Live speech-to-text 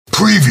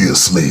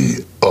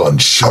Previously on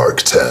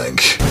Shark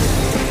Tank.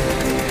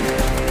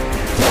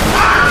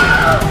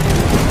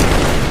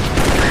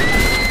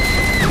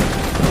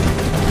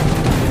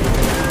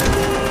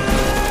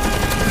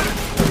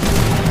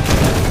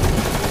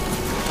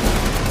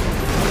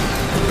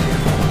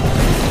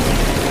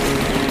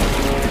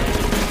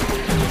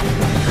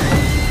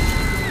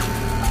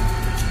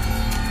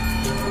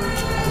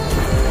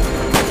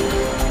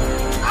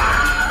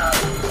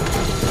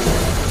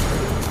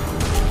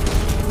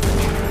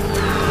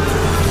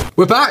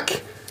 We're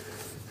back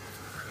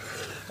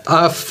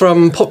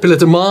from popular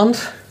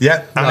demand.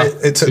 Yeah, and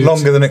it took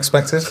longer than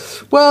expected.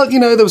 Well, you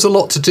know, there was a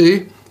lot to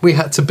do. We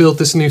had to build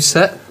this new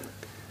set.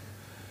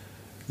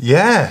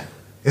 Yeah.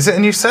 Is it a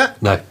new set?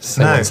 No,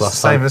 same No, as it's last the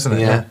same, time. isn't it?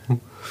 Yeah.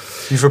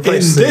 You've In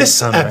replaced this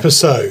haven't you?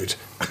 episode,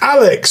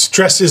 Alex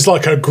dresses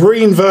like a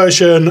green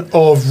version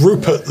of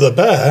Rupert the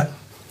Bear.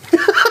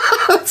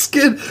 That's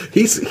good.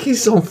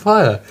 He's on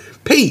fire.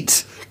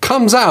 Pete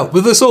comes out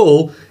with us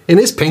all in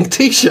his pink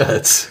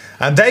t-shirt.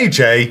 And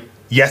AJ,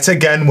 yet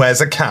again,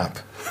 wears a cap.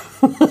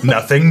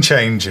 Nothing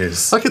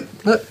changes. I could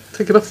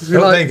take it off if you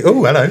like.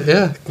 Oh, hello.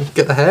 Yeah,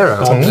 get the hair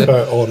out. I'll It put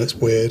it on, it's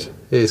weird.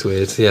 is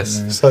weird, yes.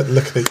 It's like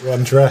looking at you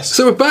undressed.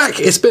 So we're back.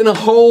 It's been a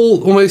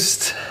whole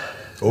almost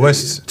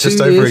Almost 2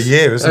 just over a years.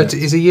 year, isn't it?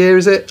 Is a year,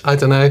 is it? I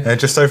don't know. Yeah,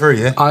 just over a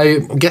year.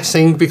 I'm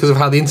guessing because of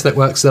how the internet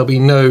works, there'll be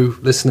no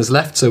listeners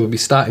left, so we'll be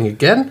starting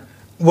again.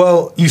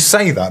 Well, you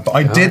say that, but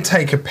I did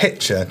take a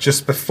picture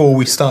just before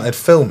we started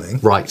filming.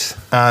 Right.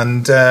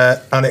 And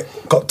it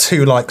got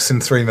 2 likes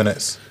in 3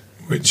 minutes.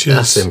 Which is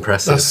That's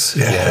impressive.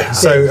 Yeah.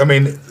 So, I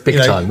mean, Big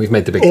time. We've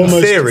made the big Almost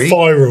time. theory.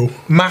 viral.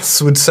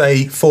 Maths would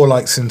say 4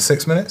 likes in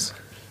 6 minutes.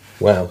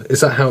 Wow.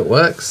 Is that how it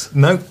works?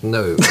 No.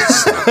 No.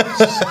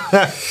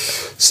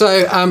 So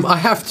I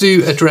have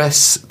to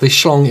address the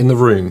schlong in the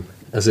room,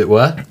 as it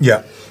were,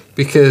 Yeah.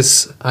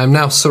 because I'm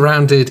now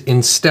surrounded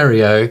in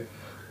stereo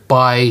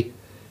by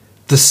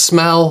the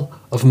smell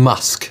of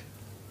musk.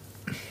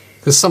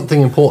 Because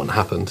something important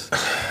happened.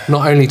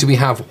 Not only do we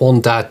have one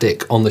dad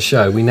dick on the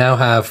show, we now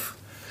have...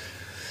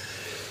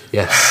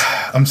 Yes.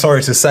 I'm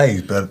sorry to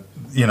say, but,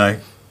 you know,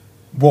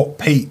 what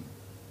Pete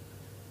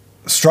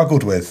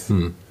struggled with,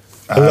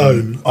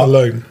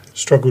 Alone.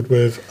 Struggled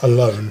with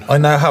alone. I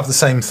now have the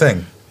same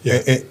thing.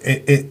 Yeah.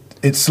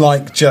 It's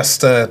like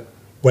just like a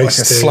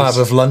Wasted. slab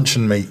of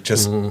luncheon meat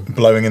just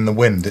blowing in the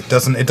wind. It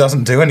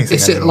doesn't do anything.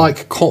 Is it anymore.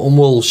 like cotton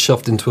wool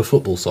shoved into a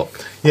football sock?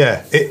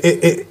 Yeah,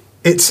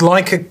 it's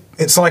like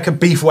a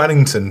beef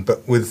Wellington,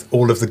 but with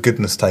all of the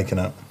goodness taken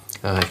out.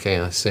 Okay,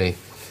 I see.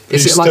 You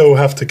Is it still like...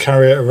 have to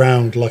carry it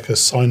around like a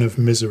sign of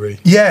misery.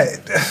 Yeah,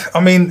 I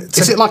mean,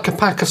 Is it like a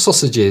pack of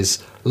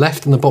sausages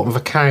left in the bottom of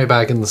a carrier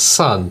bag in the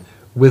sun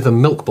with a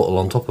milk bottle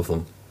on top of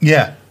them?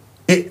 yeah.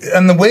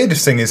 And the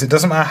weirdest thing is, it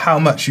doesn't matter how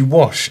much you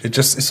wash.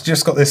 It's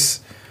just got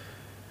this.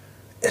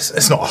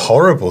 It's not a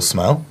horrible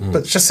smell,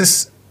 but it's just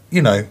this,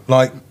 you know,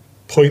 like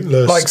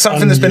Pointless.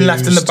 something that's been left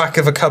in the unused. back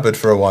of a cupboard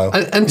for a while.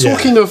 And Yeah.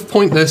 talking of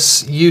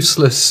pointless,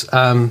 useless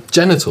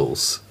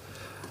genitals,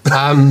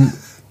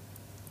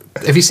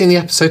 have you seen the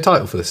episode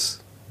title for this?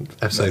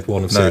 Episode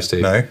 1 of No, Series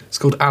 2? no. It's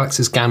called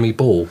Alex's Gammy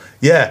Ball.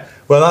 Yeah,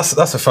 well,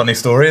 that's a funny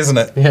story, isn't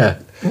it? Yeah.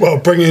 Well,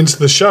 bring it into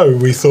the show,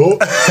 we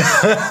thought.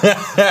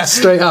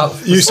 Straight up.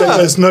 You said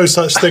there's no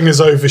such thing as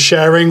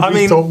oversharing. I We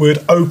mean- thought we'd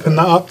open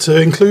that up to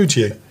include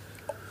you.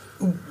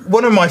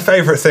 One of my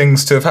favourite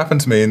things to have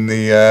happened to me in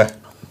the,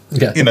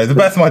 Yeah. you know, the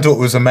birth of my daughter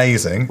was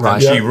amazing, Right.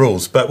 and she Yeah.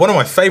 rules. But one of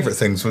my favourite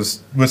things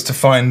was to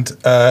find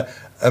a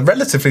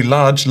relatively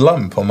large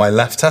lump on my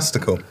left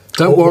testicle.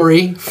 Don't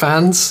worry,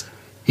 fans.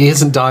 He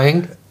isn't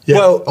dying. Yeah.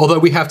 Well, Although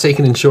we have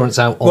taken insurance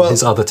out on Well,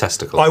 his other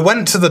testicle. I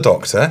went to the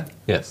doctor,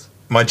 Yes.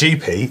 my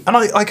GP, and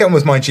I get on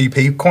with my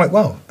GP quite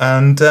well.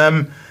 And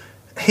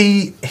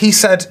he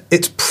said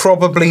it's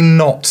probably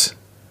not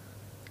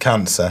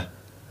cancer.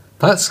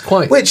 That's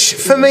quite... Which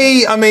for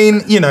me, I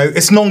mean, you know,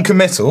 it's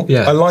non-committal.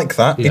 Yeah. I like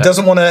that. He Yeah.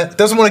 doesn't want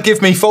to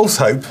give me false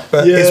hope,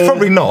 but it's Yeah.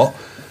 probably not.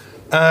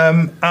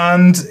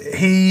 And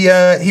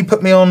he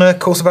put me on a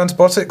course of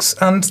antibiotics,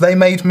 and they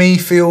made me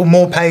feel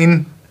more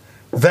pain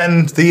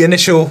than the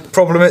initial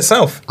problem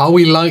itself. Are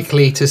we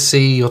likely to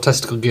see your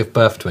testicle give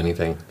birth to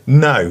anything?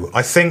 No,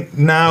 I think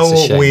now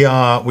That's a shame. we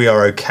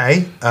are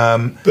okay.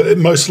 But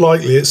most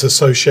likely it's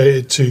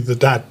associated to the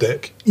dad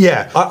dick.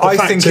 Yeah, The I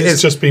fact think it it's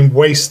is. just been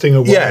wasting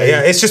away. Yeah,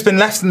 it's just been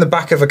left in the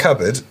back of a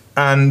cupboard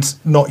and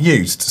not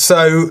used.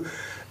 So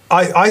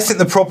I think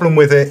the problem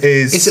with it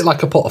is... Is it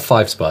like a pot of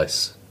Five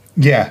Spice?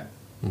 Yeah.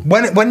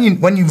 When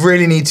you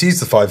really need to use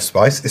the 5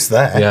 Spice, it's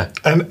there. Yeah.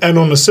 And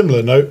on a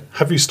similar note,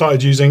 have you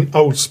started using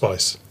Old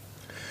Spice?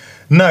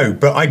 No,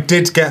 but I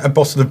did get a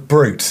bottle of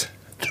Brute.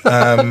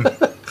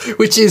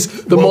 Which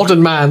is the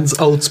modern man's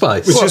Old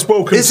Spice. Which is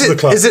welcome Is to the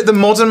club. it the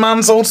modern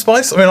man's Old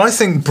Spice? I mean, I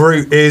think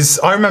Brute is.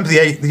 I remember the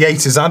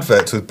 80s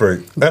adverts with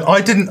Brute,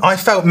 and I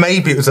felt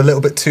maybe it was a little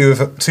bit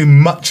too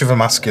much of a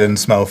masculine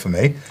smell for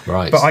me.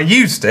 Right. But I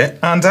used it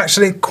and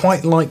actually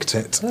quite liked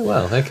it. Oh,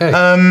 well, okay.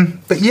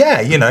 But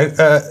yeah, you know,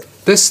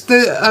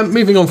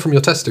 Moving on from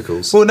your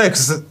testicles. Well, no,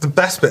 because the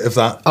best bit of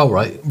that, Oh,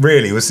 right.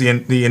 really, was the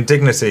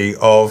indignity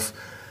of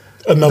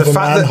Another the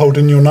fact man that-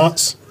 holding your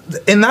nuts,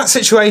 in that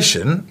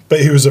situation. but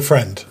he was a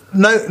friend.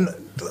 No,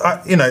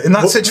 in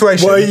that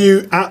situation. Were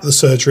you at the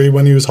surgery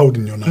when he was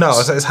holding your nuts? No, I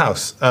was at his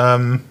house.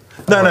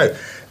 No.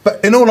 But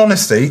in all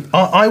honesty,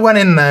 I went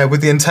in there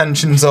with the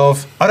intentions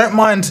of I don't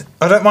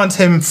mind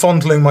him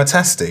fondling my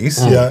testes.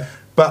 Yeah.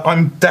 But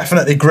I'm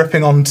definitely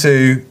gripping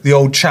onto the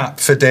old chap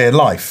for dear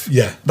life.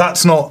 Yeah.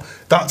 That's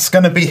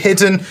going to be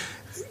hidden.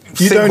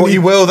 You Think don't what need-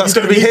 you will. That's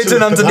you going to don't be need to hidden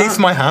look at underneath that.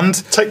 my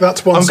hand. Take that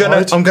to one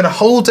side. I'm gonna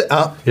hold it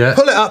up. Yeah.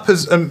 Pull it up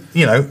as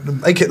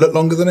make it look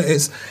longer than it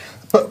is.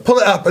 But pull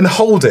it up and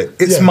hold it.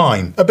 It's Yeah.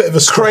 mine. A bit of a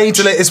stretch.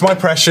 cradle it. It's my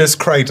precious.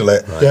 Cradle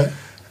it. Yeah.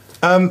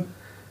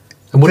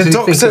 And what The did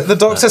you think doctor, of the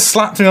doctor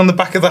slapped me on the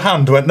back of the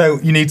hand. Went, no,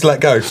 you need to let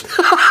go.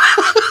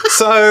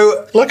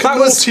 So Like a that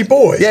was- naughty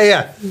boy.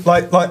 Yeah,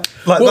 like What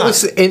that.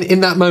 was in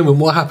that moment?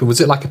 What happened?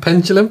 Was it like a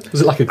pendulum?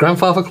 Was it like a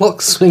grandfather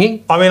clock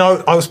swinging? I mean,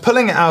 I was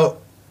pulling it out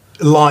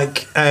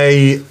like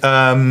a.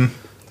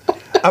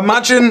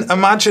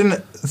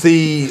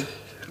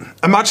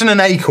 Imagine an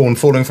acorn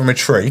falling from a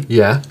tree.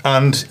 Yeah.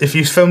 And if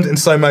you filmed it in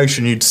slow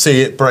motion, you'd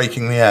see it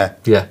breaking the air.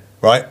 Yeah.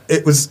 Right.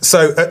 It was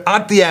so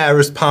add the air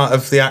as part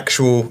of the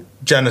actual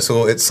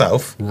genital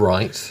itself.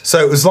 Right. So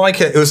it was like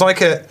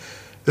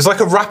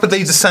a rapidly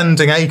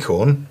descending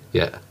acorn.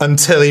 Yeah.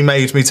 Until he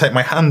made me take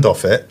my hand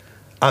off it,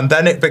 and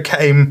then it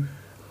became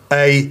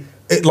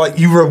like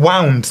you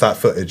rewound that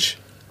footage.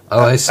 Oh,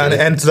 I see. And it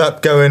ended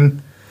up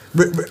going,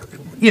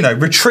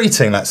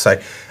 retreating. Let's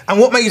say. And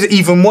what made it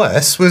even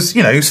worse was,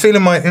 he was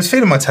feeling my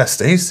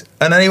testes,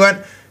 and then he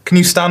went, "Can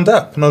you stand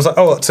up?" And I was like,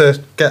 "Oh, what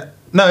to get?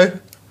 No,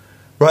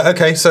 right,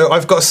 okay." So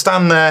I've got to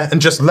stand there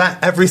and just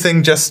let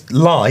everything just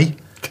lie,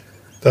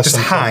 That's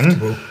just hang,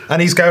 uncomfortable.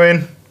 and he's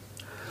going.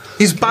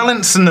 He's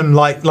balancing them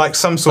like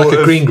some sort Like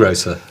of a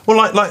greengrocer. Well,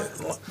 like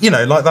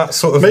that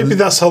sort of. Maybe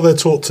that's how they're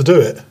taught to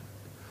do it.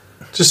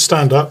 Just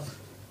stand up,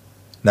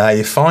 Nah,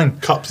 you're fine.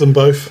 cup them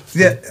both.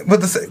 Yeah,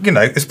 but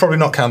it's probably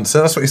not cancer.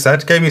 That's what he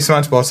said. Gave me some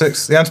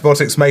antibiotics. The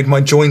antibiotics made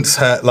my joints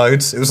hurt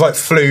loads. It was like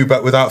flu,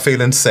 but without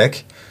feeling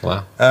sick.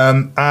 Wow.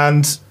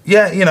 And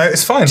yeah,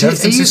 it's fine. Are you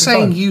Everything's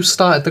saying fine. you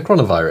started the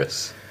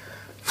coronavirus?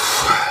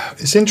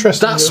 It's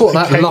interesting. That's what it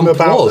that came lump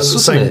about was, at the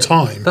wasn't same it?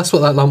 time. That's what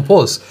that lump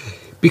was.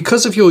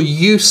 Because of your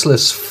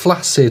useless,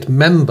 flaccid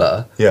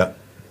member, Yeah.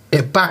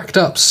 it backed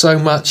up so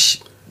much,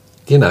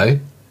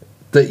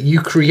 that you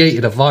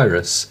created a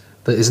virus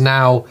that is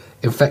now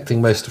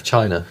infecting most of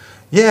China.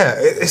 Yeah,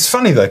 it's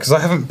funny though because I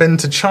haven't been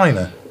to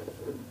China.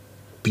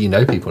 But you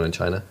know people in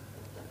China.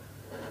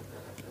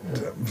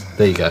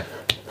 There you go.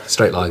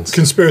 Straight lines.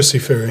 Conspiracy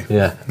theory.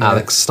 Yeah,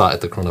 Alex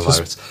started the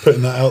coronavirus.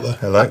 Putting that out there.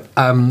 Hello.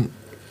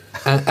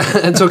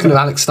 And talking of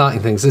Alex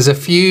starting things, there's a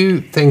few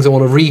things I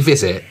want to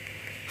revisit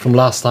from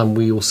last time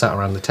we all sat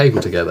around the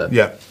table together.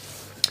 Yeah.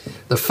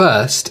 The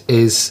first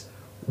is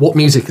what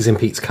music is in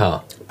Pete's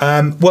car?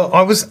 Well,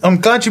 I'm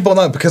glad you brought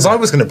that up because I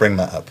was going to bring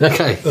that up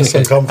Okay. That's okay.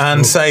 uncomfortable.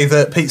 and say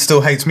that Pete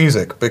still hates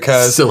music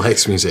because Still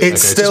hates music. it's Okay,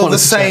 just still wanted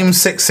the to check. same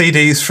 6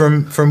 CDs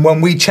from when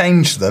we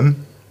changed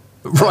them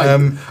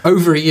Right.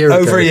 Over a year ago.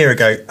 over a year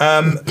ago.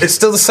 It's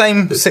still the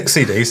same 6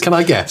 CDs. Can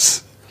I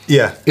guess?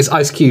 Yeah. Is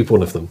Ice Cube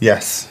one of them?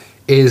 Yes.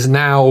 Is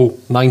now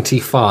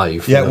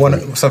 95. Yeah, one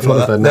of them. something One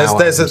like of that. the now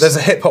There's albums.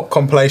 a hip hop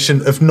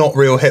compilation of not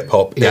real hip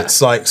hop. Yeah.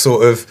 It's like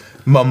sort of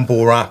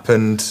mumble rap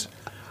and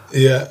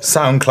Yeah.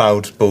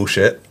 SoundCloud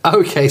bullshit.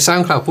 Okay,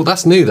 SoundCloud. Well,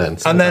 that's new then.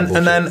 And then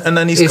SoundCloud and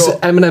then he's bullshit. Is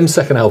got Eminem's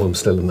second album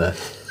still in there?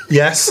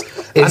 yes.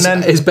 Is,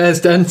 and then is Bear's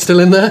Den still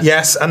in there?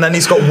 yes, and then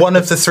he's got one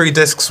of the 3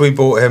 discs we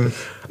bought him.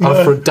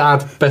 Oh, for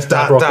best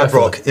dad rock. Dad ever.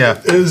 Rock. Yeah.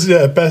 It was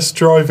best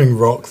driving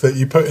rock that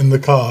you put in the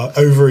car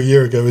over a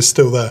year ago is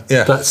still there.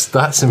 Yeah.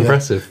 That's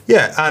impressive.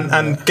 Yeah,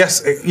 and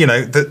guess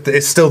that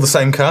it's still the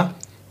same car.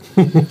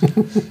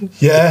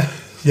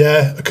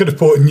 Yeah, I could have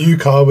bought a new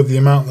car with the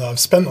amount that I've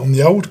spent on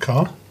the old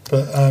car,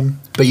 but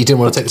But you didn't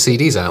want to take the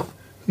CDs out.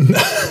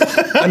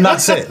 And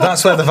that's it.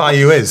 That's where the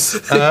value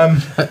is.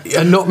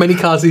 And not many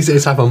cars these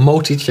days have a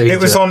multi-changer. It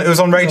was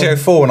on Radio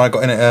 4 when I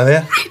got in it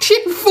earlier.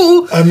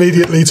 full.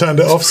 immediately turned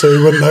it off so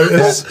he wouldn't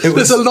notice.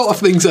 There's a lot of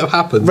things that have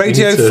happened. we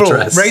Radio need to 4,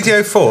 address.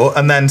 Radio 4,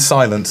 and then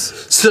silence.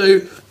 So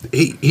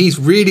he's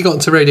really gotten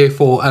to Radio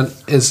 4 and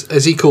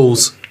as he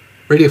calls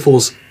Radio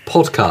 4's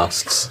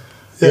podcasts,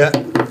 Yeah.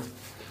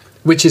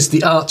 which is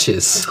the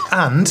Arches.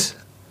 And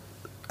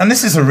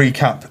this is a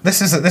recap.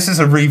 This is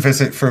a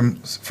revisit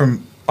from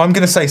I'm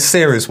going to say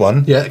series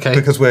 1. Yeah, okay.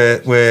 Because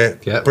we're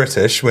Yeah.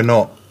 British. We're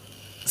not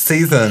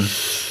season.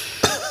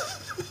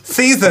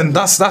 Season.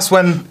 That's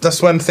when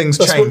things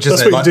That's change, what-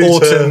 isn't it? that's Like what you do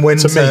to autumn,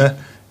 winter. meat.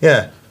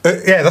 Yeah.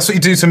 Yeah. That's what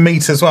you do to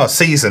meat as well.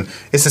 Season.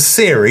 It's a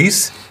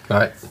series.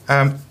 Right.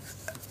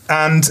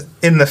 And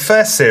in the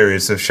first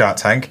series of Shark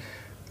Tank,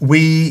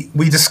 we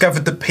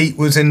discovered that Pete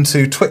was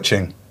into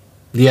twitching.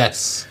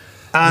 Yes.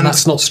 And And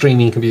that's not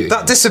streaming computing.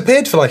 that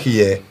disappeared for like a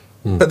year.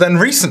 But then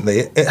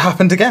recently it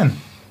happened again.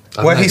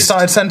 I Where he noticed.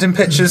 started sending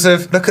pictures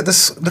of look at the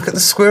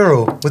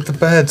squirrel with the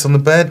birds on the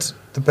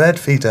bird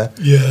feeder.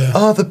 Yeah.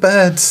 Oh, the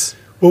birds.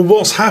 Well,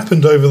 what's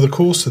happened over the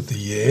course of the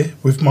year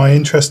with my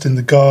interest in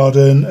the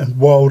garden and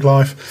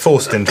wildlife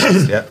Forced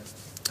interest, yeah.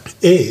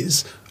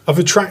 is I've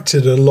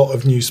attracted a lot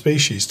of new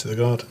species to the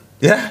garden.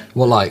 Yeah.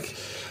 What like?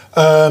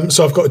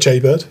 So I've got a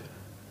jaybird.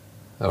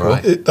 All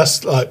right.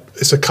 That's like,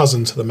 it's a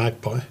cousin to the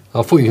magpie.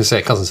 I thought you were going to say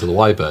a cousin to the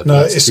Y-bird.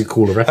 No, That's it's- too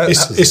cool a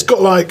reference. It's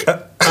got like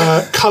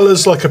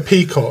colours like a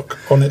peacock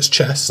on its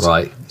chest.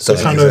 Right. So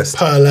Doesn't kind exist. of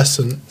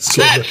pearlescent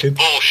sort of looking.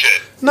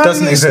 No,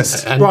 Doesn't it's-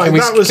 exist. And Right, can we,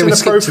 that was can we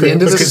skip to the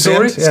end of the inappropriate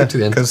story? Yeah, Skip to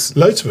the end. because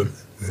Loads of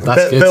them.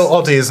 That's good. Bill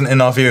Oddie isn't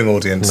in our viewing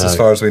audience No. as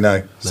far as we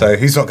know, so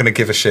he's not going to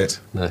give a shit.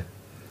 No.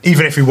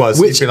 Even if he was,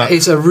 Which he'd be like,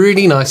 is a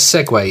really nice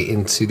segue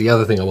into the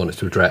other thing I wanted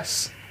to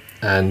address.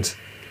 And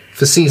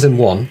for season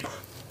 1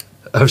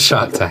 of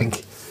Shark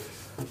Tank,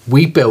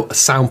 we built a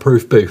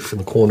soundproof booth in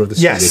the corner of the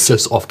studio Yes.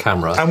 just off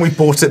camera. and we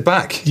bought it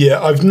back.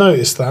 Yeah, I've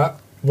noticed that.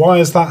 Why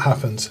has that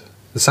happened?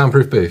 The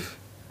soundproof booth.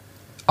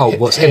 Oh,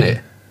 what's in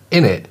it?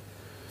 In it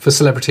for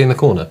Celebrity in the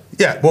Corner.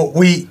 Yeah, well,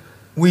 we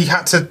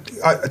had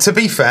to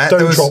be fair,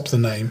 Don't drop the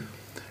name.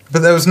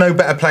 but there was no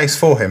better place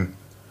for him.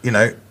 You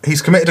know,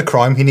 he's committed a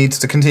crime, he needs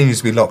to continue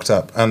to be locked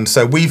up, and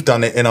so we've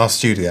done it in our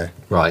studio.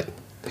 Right.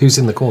 Who's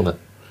in the corner?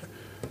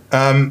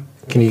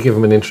 Can you give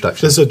him an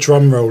introduction? There's a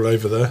drum roll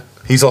over there.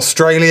 He's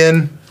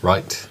Australian,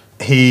 Right.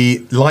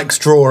 he likes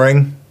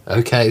drawing,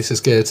 Okay, this is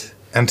good.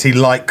 and he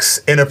likes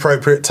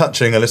inappropriate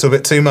touching a little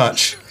bit too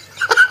much.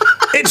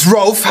 It's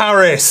Rolf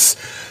Harris.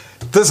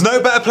 There's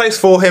no better place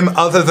for him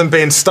other than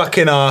being stuck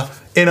in our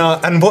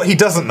and what he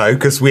doesn't know,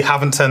 because we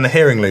haven't turned the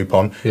hearing loop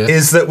on, Yeah.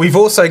 is that we've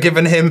also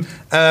given him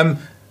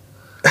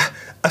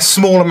a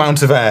small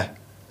amount of air.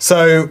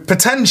 So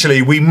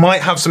potentially we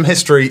might have some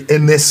history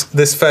in this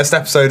first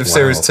episode of Wow.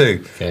 series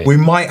 2. Okay. We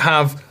might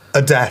have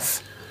a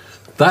death.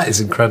 That is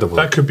incredible.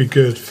 That could be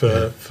good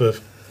for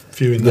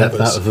viewing Yeah, numbers.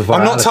 that was the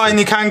I'm not virality. tying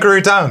your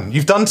kangaroo down.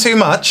 You've done too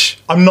much.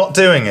 I'm not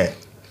doing it.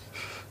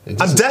 It And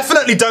doesn't-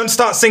 definitely don't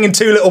start singing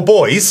Two Little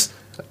Boys.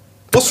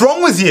 What's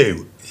wrong with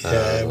you?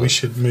 Yeah, we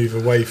should move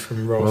away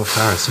from Rolf. Rolf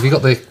Harris. Have you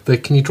got the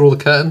can you draw the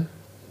curtain?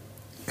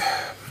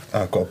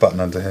 Oh, I've got a button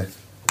under here.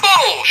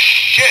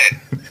 Bullshit!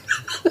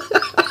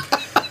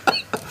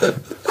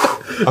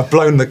 I've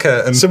blown the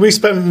curtain. So we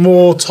spent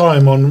more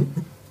time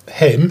on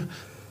him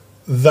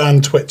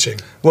than twitching.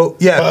 Well,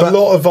 yeah, But a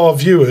lot of our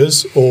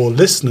viewers or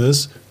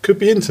listeners could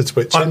be into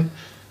twitching.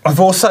 I've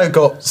also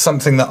got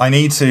something that I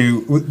need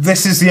to.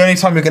 This is the only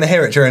time you're going to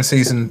hear it during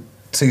season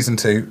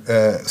 2,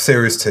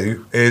 series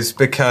 2, is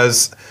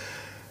because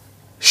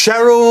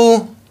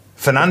Cheryl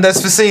Fernandez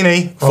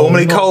Vicini,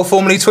 formerly no. Cole,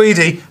 formerly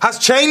Tweedy, has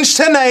changed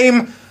her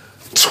name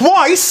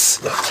twice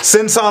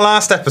since our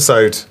last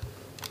episode.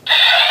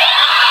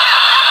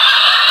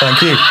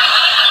 Thank you.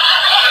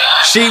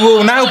 She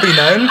will now be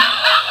known.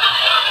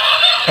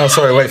 Oh,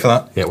 sorry, wait for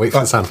that. Yeah, wait for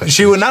the sound effect.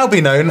 She will now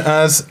be known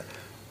as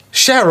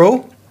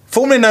Cheryl,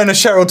 formerly known as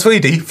Cheryl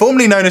Tweedy,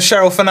 formerly known as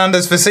Cheryl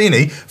Fernandez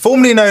Vicini,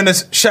 formerly known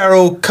as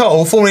Cheryl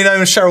Cole, formerly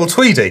known as Cheryl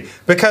Tweedy,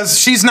 because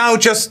she's now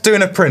just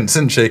doing a Prince,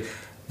 isn't she?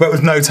 But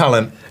with no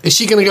talent. Is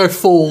she going to go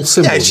full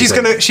symbol? Yeah, do you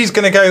think? she's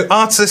gonna go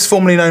artist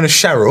formerly known as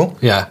Cheryl,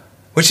 Yeah.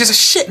 which is a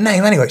shit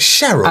name anyway.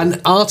 Cheryl. An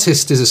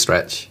artist is a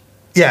stretch.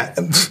 yeah,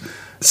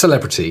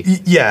 Celebrity.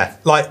 yeah,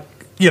 like,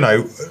 you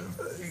know,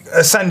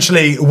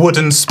 essentially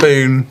wooden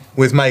spoon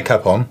with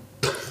makeup on.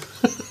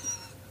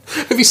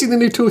 Have you seen the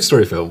new Toy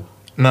Story film?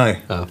 No.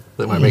 Oh,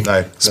 that might make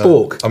No.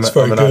 Spork. I'm, It's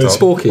very I'm an good. adult.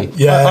 Sporky.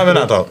 Yeah. I'm an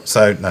adult,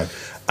 so no.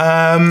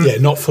 Yeah,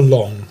 not for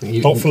long.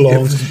 You- Not for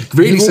long.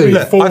 really You will soon. be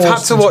Look, forced I've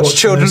had to into watch watching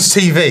children's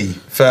this. TV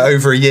for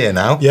over a year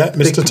now. Yeah,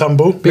 Mr.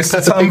 Tumble. Mr.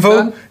 Peppa Pig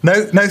Tumble.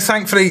 fan? No,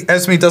 thankfully,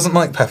 Esme doesn't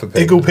like Peppa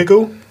Pig. Iggle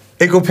Piggle.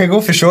 Iggle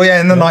Piggle, for sure,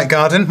 yeah, in the night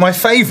garden. My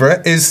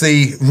favourite is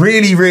the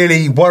really,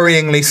 really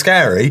worryingly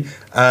scary,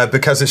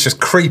 because it's just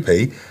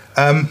creepy,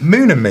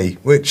 Moon and Me,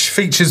 which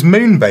features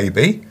Moon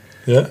Baby,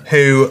 Yeah.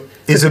 who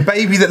is a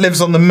baby that lives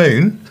on the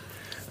moon,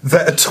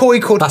 that a toy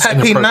called That's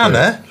Peppy inappropriate.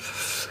 Nana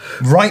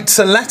writes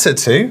a letter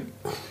to.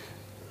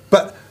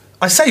 But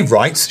I say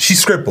writes, she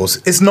scribbles.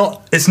 It's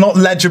not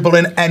legible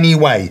in any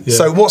way. Yeah.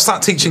 So what's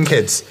that teaching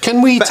kids?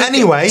 Can we But take,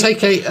 anyway,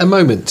 take a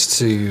moment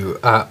to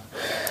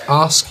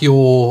ask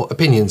your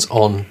opinions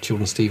on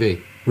children's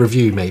TV?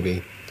 Review,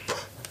 maybe.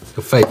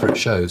 Your favourite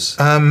shows.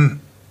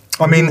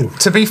 I mean,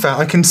 to be fair,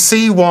 I can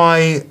see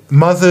why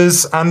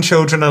mothers and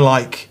children are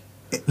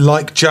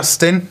like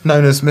Justin,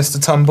 known as Mr.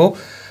 Tumble.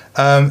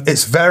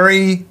 It's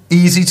very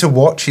easy to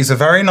watch. He's a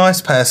very nice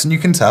person, you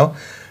can tell.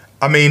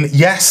 I mean,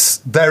 yes,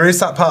 there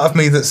is that part of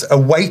me that's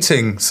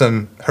awaiting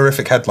some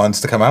horrific headlines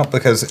to come out,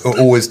 because it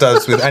always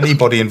does with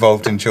anybody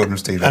involved in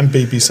children's TV. And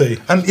BBC.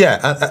 And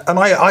yeah, and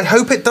I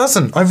hope it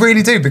doesn't. I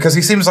really do, because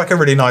he seems like a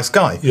really nice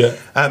guy. Yeah.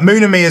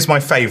 Moon and Me is my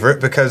favourite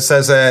because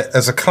there's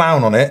a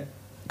clown on it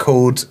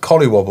called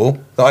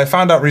Collywobble that I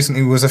found out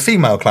recently was a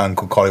female clown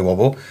called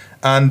Collywobble,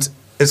 and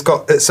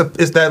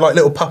they're like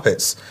little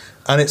puppets,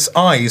 and its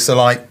eyes are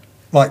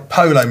like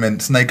polo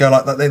mints, and they go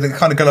like that. They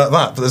kind of go like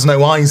that, but there's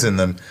no eyes in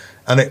them,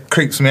 and it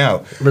creeps me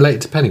out.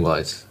 Related to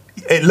Pennywise?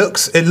 It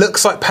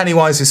looks like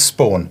Pennywise's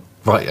Spawn,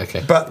 Right,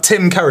 okay. but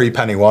Tim Curry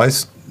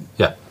Pennywise.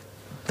 Yeah.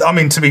 I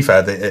mean, to be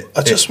fair,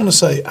 I just want to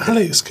say,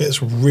 Alex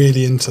gets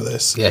really into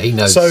this. Yeah, he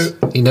knows. So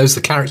he knows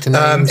the character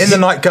names. in the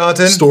Night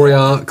Garden, story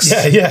arcs.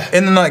 yeah.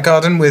 in the Night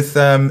Garden with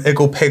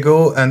Iggle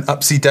Piggle and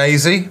Upsy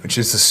Daisy, which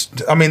is,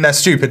 they're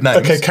stupid names.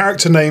 Okay,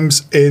 character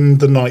names in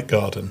the Night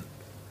Garden.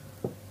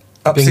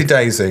 Upsy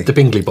Daisy. The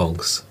Bingley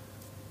Bonks.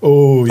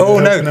 Oh, you're Oh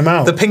helping them no,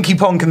 out. the Pinky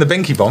Ponk and the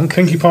Binky Bonk.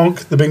 Pinky Ponk,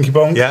 the Binky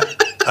Bonk. Yeah.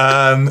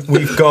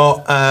 We've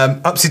got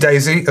Upsy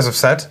Daisy, as I've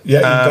said. Yeah,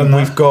 you've done that.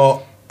 We've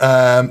got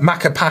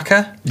Macca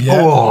Packer. Yeah.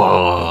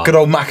 Oh, Good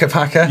old Macca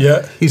Packer.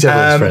 Yeah. he's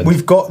everyone's friend.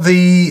 We've got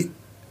the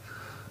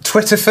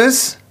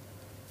Twitterfers,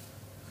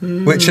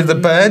 which are the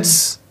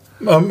birds.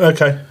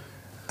 Okay.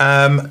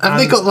 Have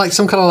they got like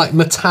some kind of like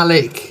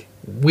metallic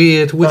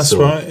weird That's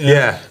whistle? right.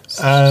 Yeah.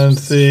 And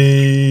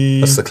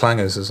the That's the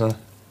clangers as well.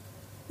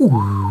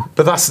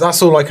 But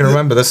that's all I can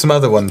remember. There's some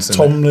other ones in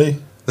there. Tomley.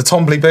 The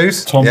Tombley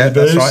Boos. Tombley yeah,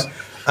 Boos. that's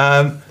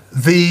right.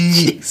 The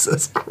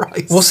Jesus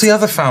Christ. what's the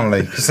other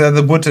family? Because they're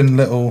the wooden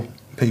little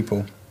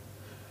people.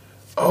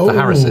 Oh. the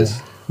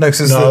Harrises? No,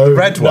 because No, the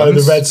red ones.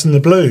 No, the reds and the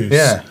blues.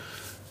 Yeah.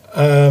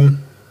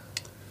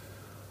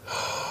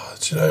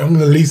 Do you know, I'm going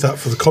to leave that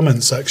for the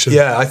comment section.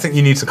 Yeah, I think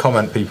you need to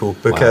comment, people,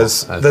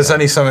 because Wow, okay. there's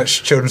only so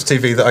much children's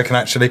TV that I can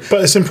actually.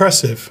 But it's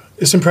impressive.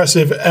 It's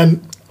impressive.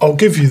 And I'll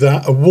give you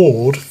that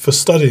award for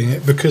studying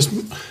it because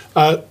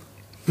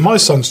my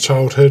son's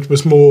childhood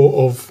was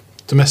more of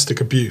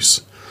domestic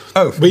abuse.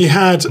 Oh, We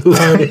had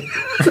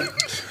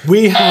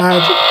we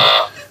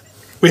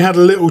had a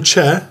little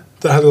chair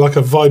that had like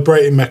a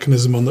vibrating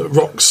mechanism on that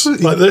rocks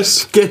like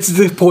this. Get to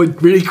the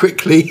point really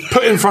quickly.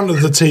 Put in front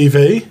of the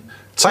TV.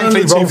 Turn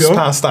thankfully the Rolf's TV on.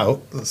 passed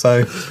out,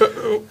 so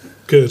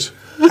Good.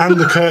 And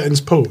the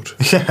curtains pulled.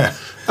 yeah.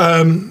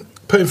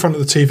 Put in front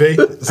of the TV.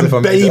 if I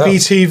And made it baby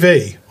up.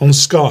 TV on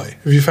Sky.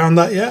 Have you found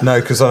that yet? No,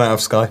 because I don't have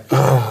Sky.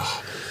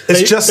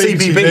 It's just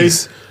Baby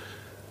CBBS.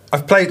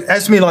 I've played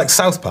Esme likes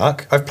South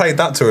Park. I've played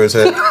that to her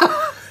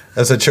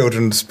as a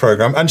children's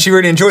program, and she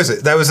really enjoys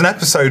it. There was an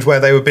episode where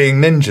they were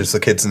being ninjas, the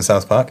kids in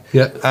South Park.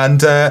 Yeah.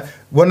 And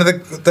one of the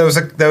there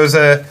was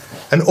a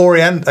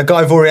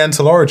guy of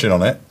Oriental origin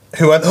on it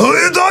who went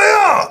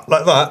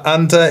like that,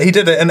 and he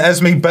did it, and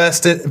Esme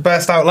burst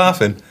out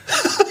laughing.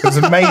 It was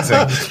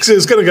amazing. Because it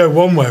was going to go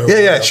one way or Yeah,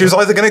 another. she was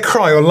either going to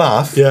cry or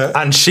laugh. Yeah.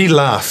 And she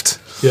laughed.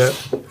 Yeah.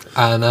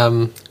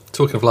 And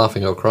talking of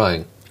laughing or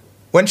crying,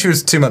 When she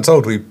was 2 months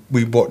old,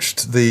 we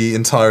watched the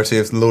entirety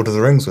of The Lord of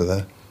the Rings with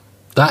her.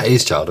 that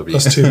is child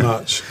abuse. That's too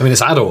much. I mean,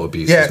 it's adult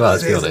abuse as well,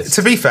 to be honest.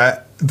 To be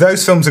fair,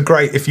 those films are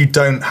great if you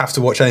don't have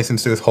to watch anything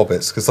to do with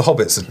hobbits, because the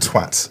hobbits are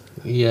twats.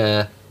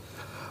 Yeah.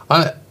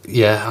 I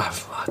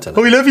don't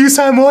know. Oh, we love you,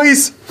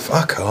 Samwise.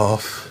 Fuck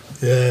off.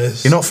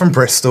 Yes. You're not from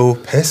Bristol.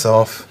 Piss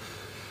off.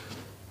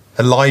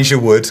 Elijah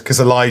Wood, because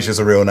Elijah's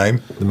a real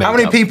name. The How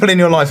many makeup. people in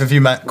your life have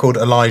you met called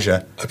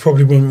Elijah? I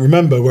probably wouldn't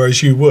remember,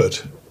 whereas you would.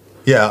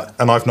 Yeah,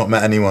 and I've not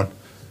met anyone.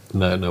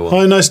 No one.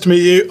 Hi, nice to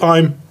meet you.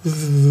 I'm.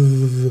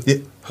 Yeah,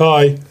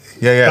 Hi.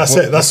 yeah. That's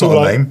well, it. That's not all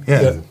a I. name.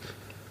 Yeah.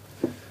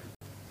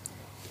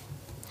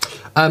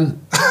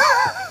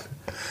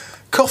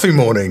 Coffee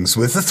mornings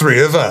with the three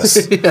of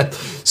us. Yeah.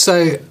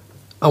 So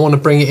I want to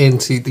bring it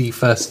into the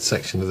first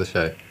section of the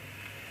show,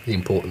 the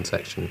important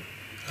section.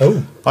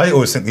 Oh. I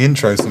always think the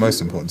intro is the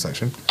most important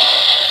section.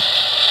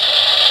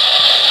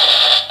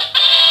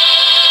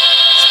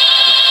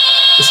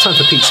 It's time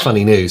for Pete's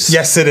funny news.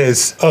 Yes, it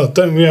is. Oh,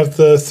 don't we have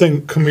the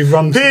thing? Can we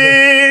run?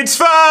 It's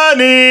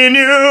funny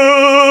news.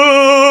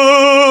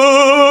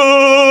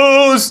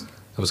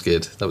 That was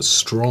good. That was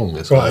strong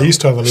as Right, well. I used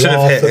to have a Should have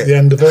laugh hit at it. the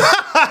end of it.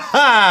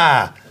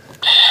 Ha!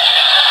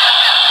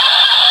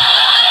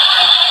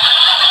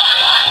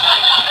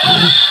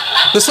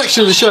 The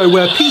section of the show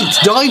where Pete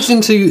dives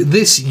into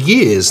this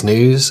year's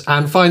news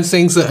and finds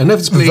things that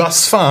inevitably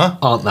Thus far.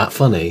 aren't that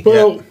funny.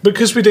 Well,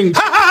 because we didn't.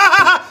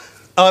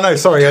 Oh no,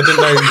 sorry, I didn't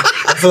know.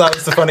 I thought that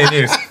was the funny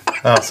news.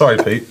 Oh, sorry,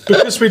 Pete.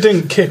 Because we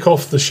didn't kick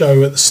off the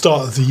show at the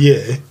start of the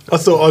year, I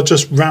thought I'd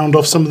just round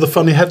off some of the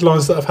funny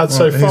headlines that I've had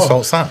so Whose far.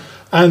 fault's that?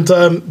 And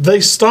they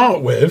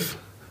start with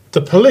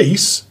the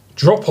police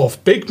drop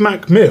off Big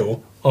Mac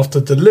meal after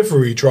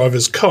delivery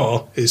driver's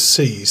car is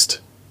seized.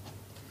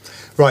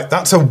 Right,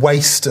 that's a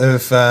waste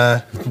of.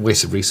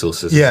 Waste of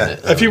resources, Yeah. isn't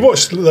it? Have you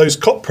watched those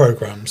cop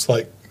programs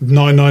like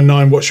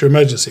 999 What's Your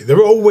Emergency?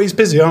 They're always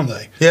busy, aren't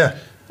they? Yeah.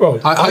 Well,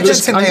 I don't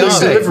think they there's are,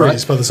 though,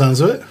 deliveries right? by the sounds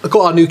of it. I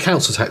got our new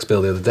council tax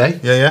bill the other day.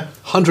 Yeah, yeah.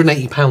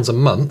 £180 a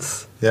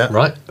month. Yeah.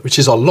 Right? Which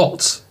is a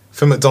lot.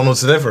 For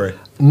McDonald's delivery.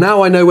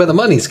 Now I know where the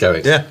money's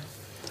going. Yeah.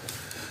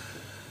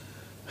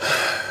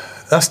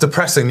 That's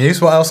depressing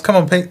news. What else? Come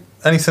on, Pete.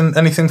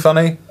 Anything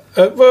funny?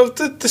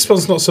 This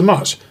one's not so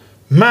much.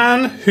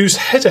 Man whose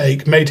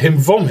headache made him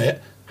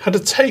vomit had a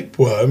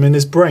tapeworm in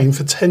his brain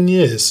for 10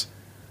 years.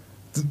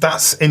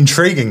 That's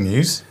intriguing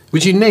news.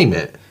 Would you name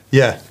it?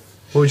 Yeah.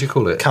 What would you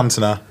call it?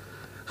 Cantona.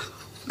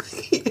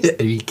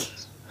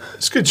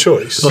 It's a good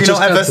choice. Have you just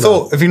not ever Cantona.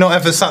 thought? Have you not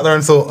ever sat there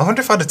and thought? I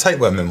wonder if I had a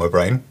tapeworm in my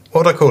brain.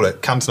 What would I call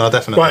it? Cantona,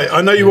 definitely. Right,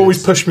 I know you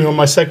always push me on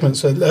my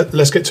segments, so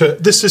let's get to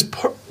it. This is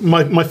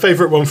my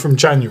favourite one from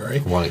January.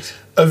 Right.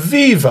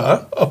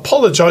 Aviva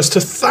apologised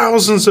to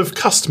thousands of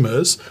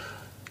customers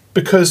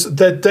because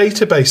their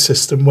database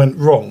system went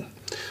wrong.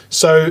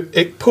 So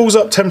it pulls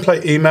up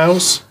template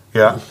emails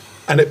Yeah.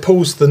 and it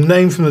pulls the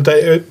name from the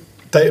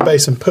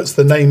database and puts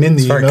the name in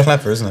the Very email.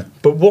 clever, isn't it?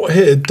 But what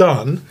it had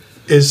done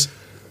is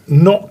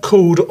not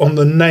called on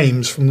the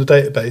names from the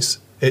database.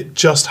 It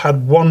just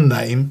had one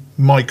name,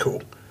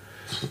 Michael.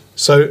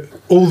 So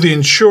all the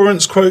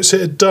insurance quotes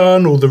it had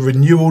done, all the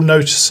renewal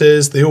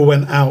notices, they all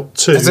went out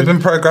to... Has it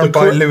been programmed the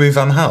by cor- Louis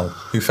van Gaal,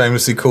 who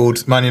famously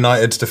called Man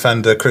United's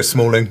defender Chris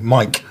Smalling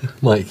Mike,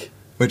 Mike.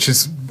 which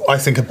is, I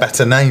think, a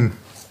better name.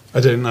 I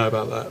didn't know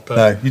about that, but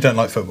No, you don't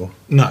like football.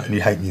 No. And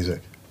you hate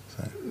music.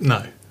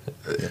 no.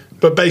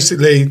 But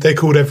basically, they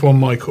called everyone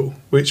Michael,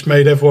 which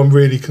made everyone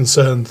really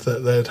concerned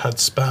that they'd had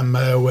spam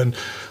mail and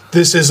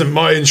this isn't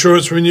my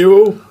insurance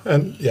renewal.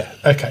 And yeah,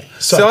 okay.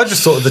 So I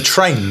just thought of the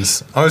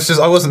trains. I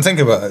wasn't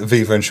thinking about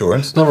Aviva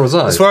Insurance. Nor was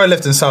I. That's where I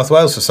lived in South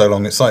Wales for so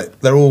long. It's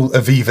like they're all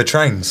Aviva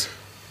trains.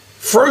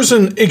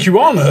 Frozen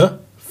iguana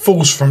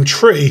falls from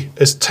tree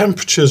as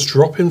temperatures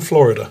drop in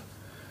Florida.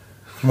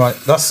 Right,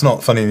 that's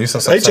not funny news.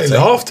 That's AJ upsetting.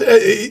 laughed.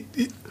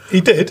 He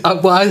did.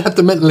 Well, I had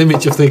the mental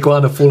image of the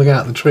iguana falling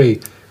out of the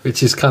tree,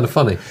 which is kind of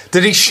funny.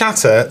 Did he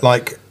shatter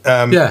like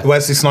Yeah.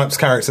 Wesley Snipes'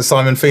 character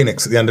Simon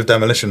Phoenix at the end of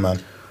Demolition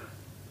Man?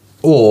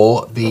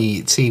 Or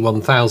the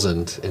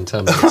T-1000 in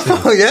Terminator 2.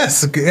 Oh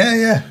yes,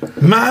 yeah.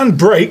 Man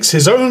breaks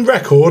his own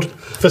record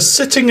for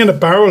sitting in a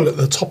barrel at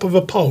the top of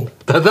a pole.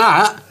 But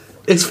that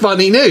is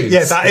funny news.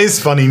 Yeah, that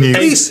is funny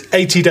news.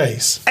 80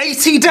 days.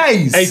 80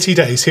 days. 80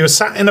 days. He was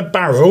sat in a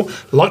barrel,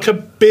 like a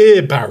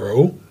beer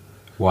barrel,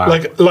 Wow.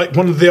 like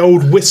one of the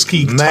old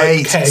whiskey type Mate,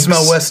 you kegs.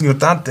 smell worse than your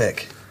dad,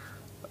 Dick.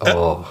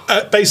 Oh.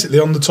 Basically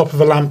on the top of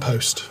a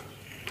lamppost.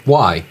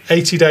 Why?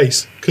 80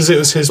 days. Because it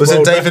was his Was it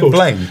world David record.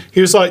 Blaine?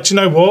 He was like, do you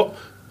know what?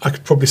 I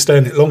could probably stay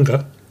in it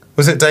longer.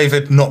 Was it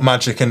David not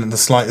magic in the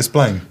slightest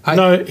blame?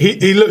 No,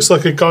 he looks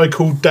like a guy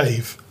called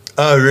Dave.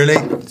 Oh, really?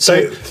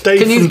 Dave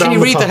Can you from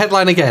down read the pub.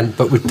 headline again,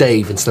 but with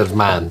Dave instead of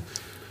man?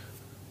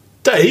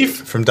 Dave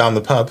From down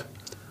the pub.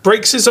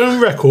 breaks his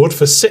own record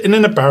for sitting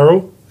in a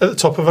barrel at the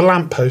top of a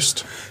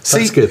lamppost.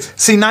 See, good.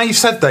 See, now you've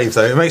said Dave,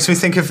 though, it makes me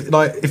think of,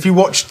 like, if you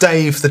watch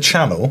Dave the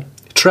Channel.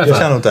 Trevor.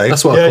 Channel Dave.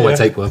 That's what I Yeah, call my yeah.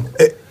 tapeworm.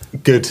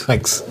 Good.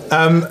 Thanks.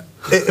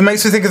 It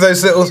makes me think of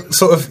those little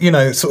sort of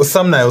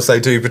thumbnails they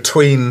do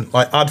between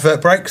like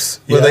advert breaks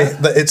where Yeah.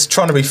 it's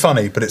trying to be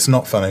funny but it's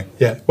not funny.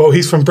 Yeah, well,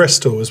 he's from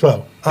Bristol as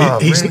well. Ah,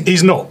 He's really?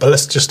 he's not, but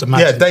let's just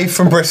imagine. Yeah, Dave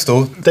from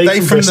Bristol.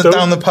 Dave from Bristol.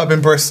 down the pub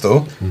in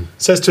Bristol.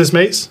 Says to his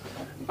mates,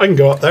 I can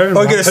go up there and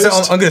I'm going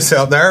to sit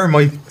up there in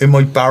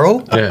my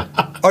barrel. Yeah.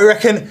 I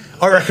reckon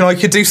I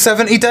could do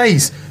 70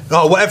 days.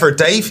 Oh, whatever,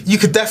 Dave. You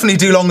could definitely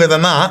do longer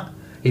than that.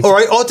 All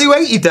right, I'll do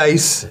 80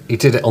 days. He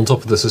did it on top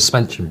of the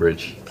suspension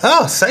bridge.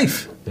 Ah,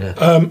 safe. Yeah.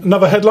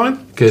 Another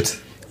headline. Good.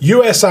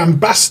 US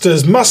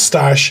ambassador's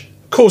mustache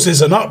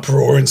causes an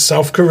uproar in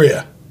South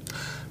Korea.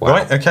 Wow.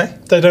 Right, okay.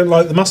 They don't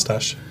like the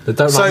mustache. They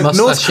don't So like North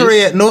mustaches.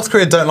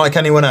 Korea don't like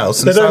anyone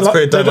else, and They don't South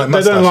Korea don't like they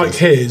mustaches. don't like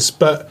his,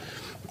 but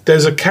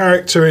there's a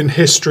character in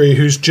history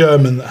who's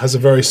German that has a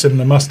very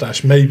similar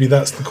mustache. Maybe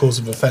that's the cause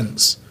of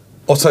offence.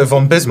 Otto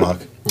von Bismarck.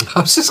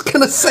 I was just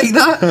going to say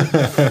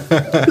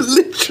that.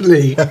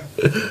 Literally.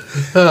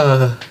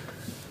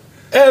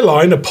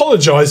 Airline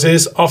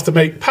apologises after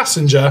make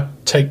passenger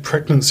take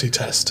pregnancy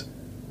test.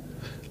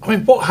 I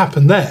mean, what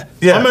happened there?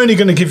 Yeah. I'm only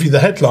going to give you the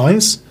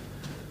headlines.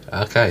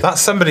 Okay. That's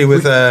somebody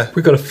with a.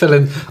 We've got to fill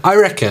in. I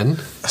reckon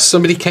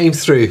somebody came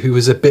through who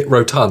was a bit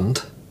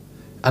rotund,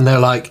 and they're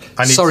like,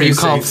 I need "Sorry, two you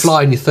can't seats."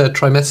 fly in your third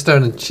trimester,"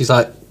 and she's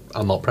like,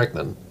 "I'm not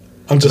pregnant."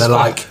 I'm just And they're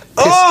fat. like,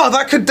 Oh,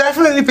 that could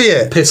definitely be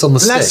it. Piss on the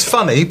Less stick.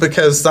 funny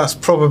because that's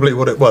probably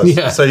what it was.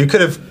 Yeah. So you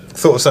could have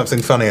thought of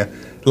something funnier,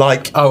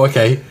 like "Oh,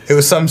 okay." it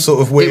was some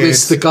sort of weird. It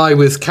was the guy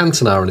with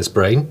Cantona in his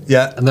brain.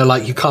 Yeah. And they're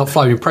like, "You can't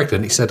fly when you're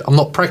pregnant." He said, "I'm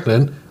not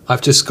pregnant.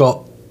 I've just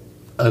got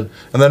a."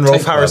 and then Rolf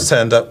tapeworm." Harris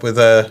turned up with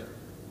a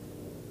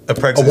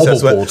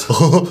pregnancy wobble test,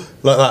 went,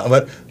 like that. And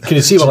went, Can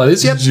you see what that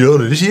is? Yep. like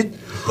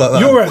that.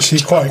 You're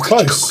actually quite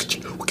close.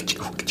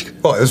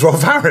 What? It was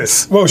Rolf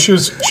Harris. Well, she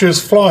was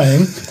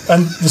flying,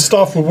 and the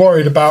staff were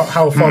worried about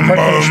how far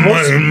pregnant she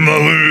was.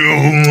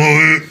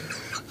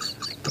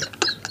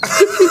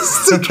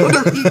 Still trying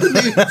to read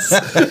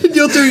the news.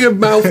 You're doing a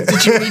mouth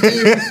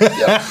didgeridoo.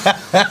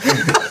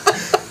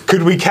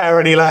 Could we care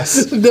any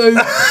less? No.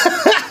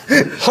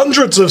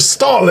 Hundreds of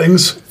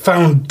starlings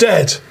found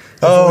dead,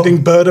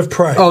 avoiding bird of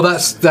prey. Oh,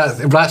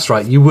 that's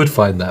right. You would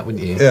find that,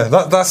 wouldn't you? Yeah,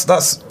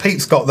 that's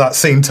Pete's got that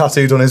scene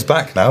tattooed on his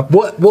back now.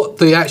 What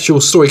the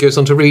actual story goes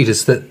on to read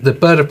is that the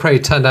bird of prey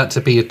turned out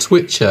to be a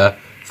twitcher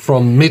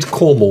from mid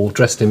Cornwall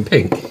dressed in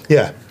pink.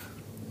 Yeah,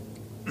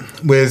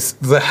 with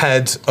the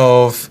head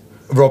of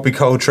Robbie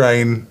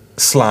Coltrane /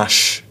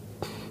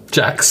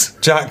 Jax.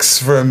 Jax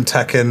from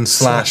Tekken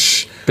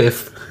 /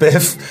 Biff.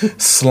 Biff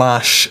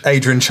 /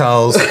 Adrian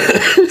Charles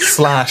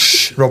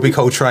 / Robbie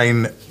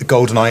Coltrane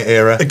GoldenEye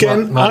era.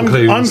 Again, Martin I'm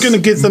Clunes. going to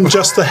give them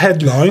just the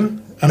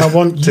headline, and I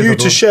want you Typical.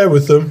 to share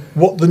with them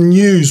what the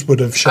news would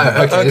have shown.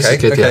 Okay, this is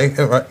good, okay,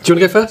 yeah. all right. Do you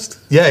want to go first?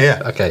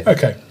 Yeah. Okay.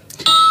 Okay.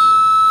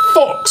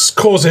 Fox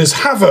causes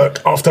havoc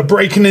after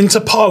breaking into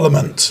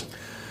Parliament.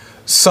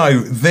 So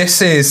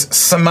this is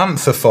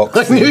Samantha Fox,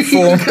 I knew you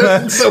were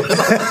going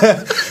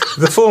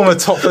the former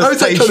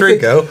topless pastry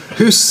girl,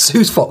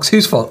 Who's Fox?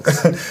 Who's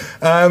Fox?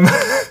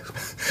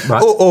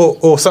 Right.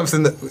 or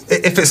something that,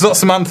 if it's not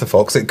Samantha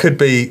Fox, it could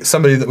be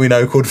somebody that we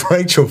know called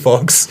Rachel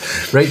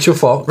Fox. Rachel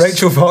Fox.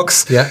 Rachel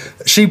Fox. Yeah.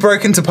 She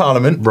broke into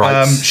Parliament.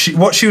 Right.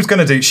 What she was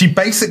going to do,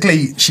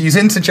 she's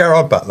into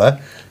Gerard Butler.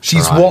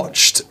 She's Right.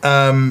 watched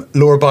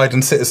Laura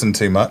Biden Citizen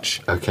too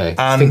much. Okay.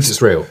 And Thinks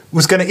it's real.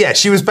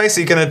 She was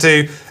basically going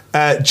to do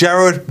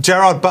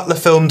Gerard Butler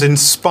filmed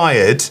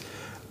inspired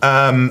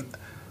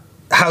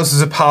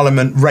Houses of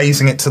Parliament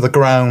razing it to the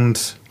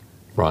ground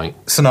Right.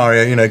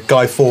 scenario,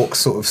 Guy Fawkes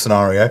sort of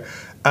scenario.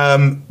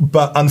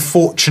 But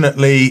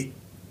unfortunately,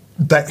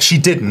 that she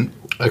didn't.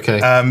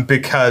 Okay.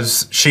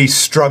 Because she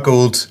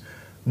struggled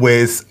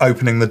with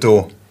opening the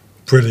door.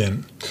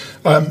 Brilliant.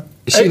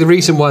 Is she the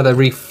reason why they're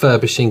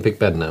refurbishing Big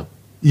Ben now?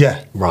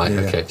 Yeah. Right.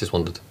 Yeah. Okay. Just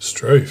wondered.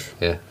 Struth.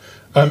 Yeah.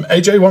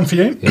 AJ, one for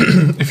you.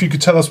 If you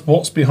could tell us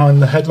what's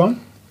behind the headline.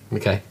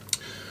 Okay.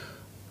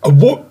 A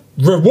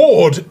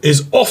reward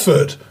is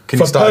offered. Can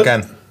you start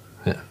again?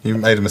 Yeah. You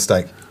made a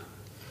mistake.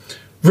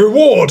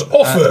 Reward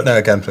offered. No,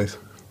 again, please.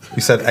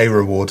 You said a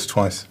reward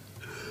twice.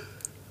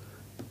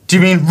 Do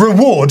you mean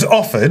reward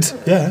offered?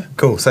 Yeah.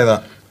 Cool, say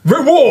that.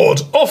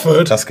 Reward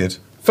offered That's good.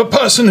 for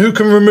person who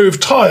can remove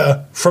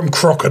tyre from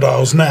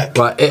crocodile's neck.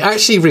 Right. It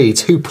actually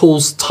reads, "Who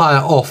pulls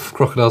tyre off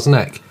crocodile's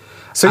neck?"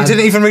 So you And-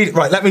 didn't even read it.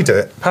 Right, let me do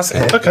it. Pass it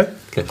here. Okay.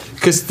 Okay.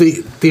 Because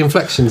the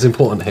inflection's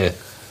important here.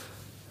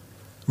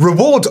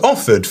 Reward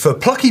offered for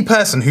plucky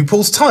person who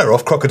pulls tyre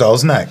off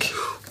crocodile's neck.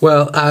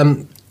 Well,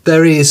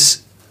 there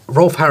is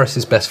Rolf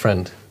Harris's best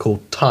friend called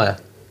Tyre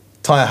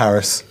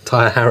Harris.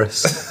 Tyre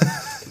Harris,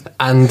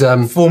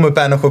 and Former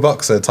bare knuckle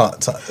boxer.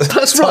 that's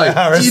Tyre right.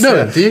 Harris. Do you know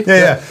him? Do you?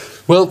 Yeah.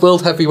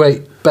 World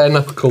heavyweight bare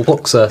knuckle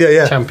boxer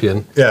Yeah.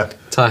 champion. Yeah.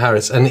 Tyre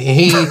Harris, and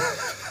he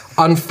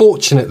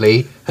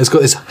unfortunately has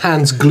got his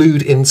hands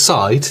glued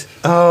inside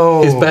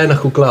his bare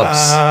knuckle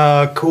gloves.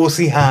 Of course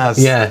he has.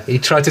 Yeah, he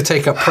tried to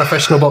take up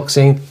professional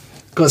boxing,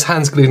 got his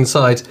hands glued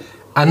inside,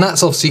 and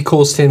that's obviously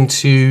caused him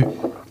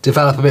to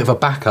develop a bit of a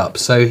backup.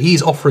 So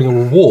he's offering a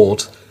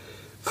reward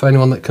for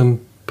anyone that can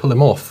pull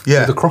him off Yeah.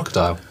 with the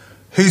crocodile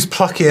Who's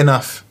plucky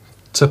enough?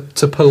 to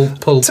pull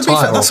To be fair,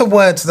 tyre that's off. a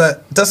word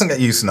that doesn't get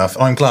used enough.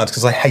 I'm glad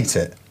because I hate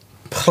it.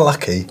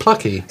 Plucky.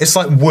 Plucky. It's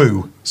like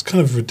woo. It's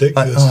kind of Like,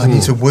 ridiculous. oh, I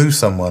need to woo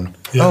someone.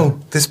 Yeah. Oh,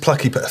 this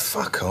plucky, but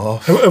fuck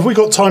off. Have we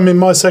got time in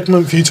my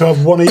segment for you to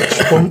have one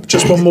each?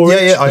 Just one more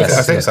each? I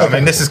Yes, think yes. so. I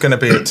mean, this is going to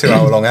be a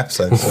 2-hour-long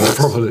episode. So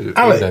Probably.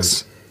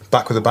 Alex,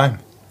 back with a bang.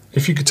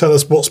 if you could tell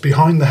us what's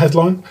behind the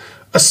headline.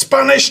 A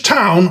Spanish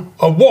town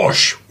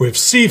awash with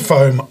sea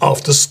foam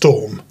after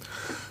storm.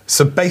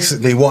 So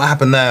basically, what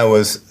happened there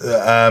was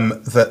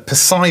that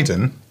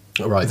Poseidon,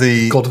 Right,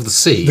 the god of the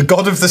sea. the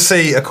god of the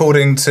sea,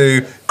 according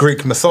to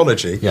Greek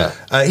mythology, Yeah.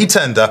 he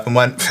turned up and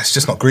went, "It's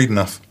just not greed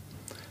enough."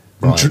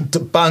 And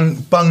Right.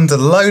 bunged a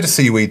load of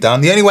seaweed down.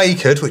 The only way he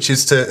could, which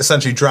is to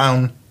essentially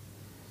drown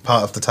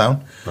part of the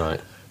town. Right.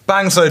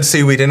 Bangs a load of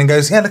seaweed in and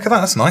goes, "Yeah, look at that,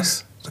 that's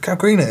nice. Look how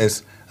green it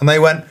is." And they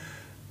went,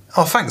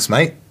 "Oh, thanks,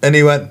 mate." And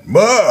he went,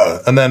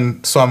 "Whoa," and then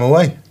swam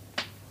away.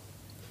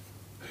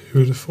 Who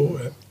would have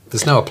thought it?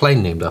 There's now a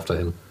plane named after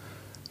him.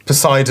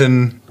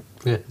 Poseidon,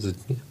 Yeah,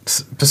 yeah.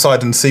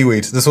 Poseidon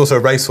seaweed. There's also a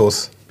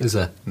racehorse. Is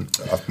there?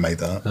 I've made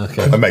that.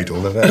 Okay. I made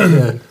all of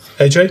it.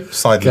 AJ,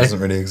 Poseidon Okay. doesn't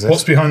really exist.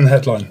 what's behind the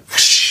headline?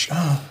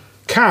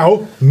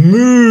 Cow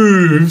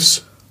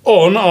moves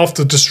on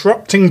after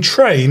disrupting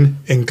train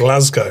in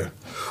Glasgow.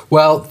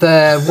 Well,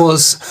 there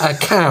was a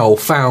cow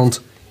found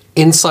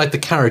inside the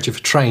carriage of a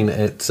train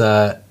at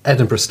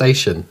Edinburgh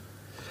Station,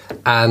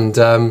 and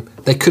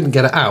they couldn't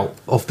get it out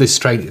of this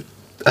train.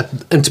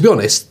 And to be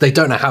honest, they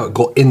don't know how it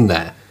got in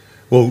there.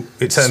 Well,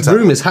 it turns out,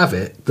 Rumours have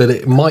it that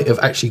it might have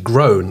actually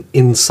grown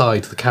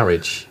inside the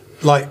carriage.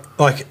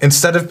 like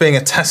instead of being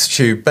a test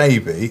tube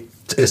baby,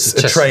 it's a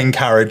a chest- train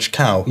carriage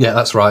cow. Yeah,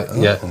 that's right.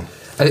 Yeah,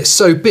 and it's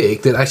so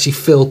big that it actually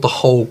filled the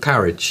whole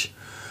carriage.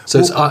 So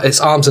its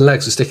arms and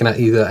legs were sticking out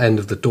either end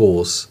of the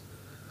doors.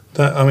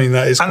 That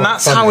is And quite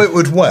that's funny. how it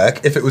would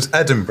work if it was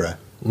Edinburgh.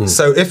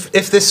 So if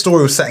this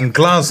story was set in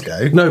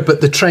Glasgow, No,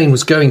 but the train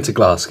was going to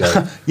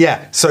Glasgow.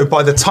 yeah. So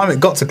by the time it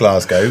got to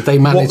Glasgow, They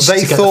managed what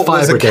they to get thought the fire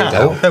was a brigade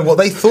cow. out. No, what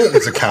they thought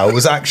was a cow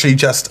was actually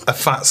just a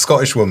fat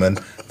Scottish woman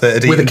that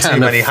had With a eaten can too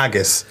many of-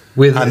 haggis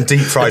with and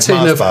deep fried a tin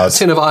Mars of, bars. a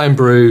tin of iron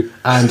brew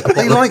and a They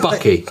bottle like of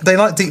Bucky. they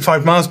like deep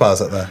fried Mars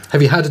bars up there.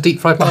 Have you had a deep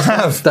fried Mars bar?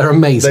 have. They're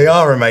amazing. They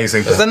are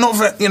amazing, but they're not.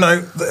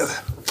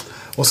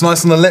 What's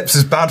nice on the lips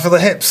is bad for the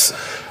hips.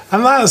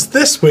 And that's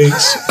this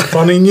week's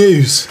funny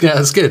news. Yeah,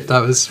 that's good.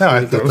 That was. No,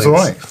 really that good was things.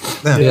 all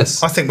right. Yeah.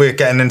 Yes. I think we're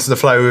getting into the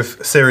flow of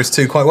Series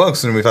 2 quite well,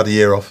 considering we've had a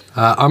year off.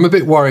 I'm a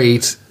bit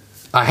worried.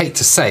 I hate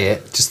to say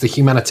it, just the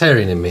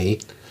humanitarian in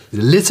me is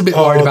a little bit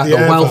Oh, worried about the the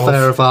air welfare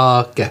valve. of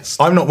our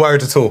guest. I'm not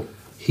worried at all.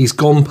 He's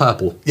gone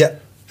purple. Yeah.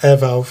 Air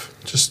valve.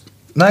 Just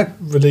No.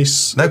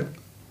 release. No.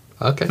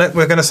 Okay. No,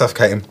 we're going to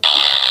suffocate him.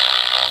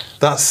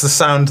 That's the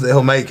sound that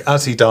he'll make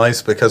as he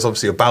dies, because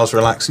obviously your bowels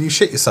relax and you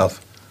shit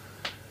yourself.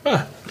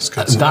 That's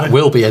good to That know.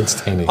 will be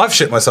entertaining. I've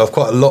shit myself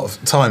quite a lot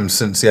of times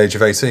since the age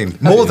of 18.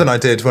 More than I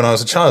did when I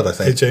was a child, I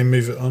think. AJ,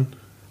 move it on.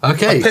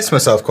 Okay. I pissed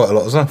myself quite a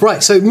lot as well.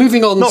 Right, so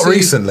moving on Not to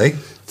recently.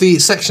 the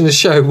section of the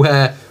show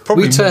where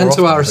Probably we turn more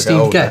to often our as I get esteemed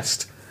older.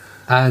 guest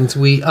and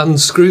we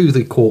unscrew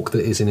the cork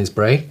that is in his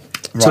bray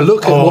to Right.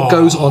 look at what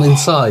goes on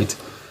inside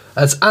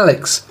as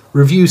Alex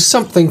reviews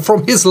something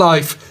from his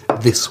life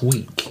this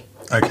week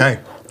Okay.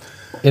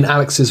 in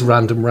Alex's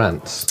Random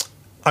Rants.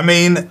 I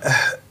mean,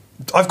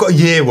 I've got a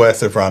year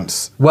worth of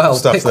rants. Well,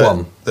 stuff pick that,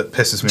 one. that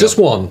pisses me Just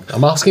off. one.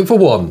 I'm asking for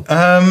one.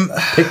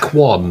 Pick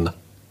one.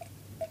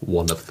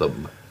 One of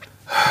them.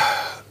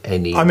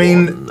 Any I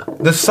mean, one.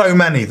 there's so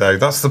many though.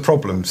 That's the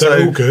problem. They're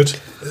So all good.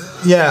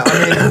 yeah,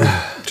 I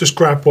mean, Just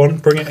grab one,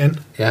 bring it in.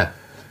 Yeah.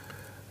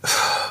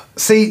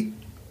 see,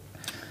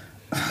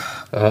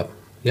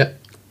 Yep,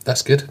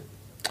 that's good.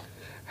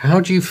 How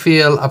do you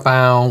feel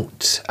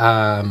about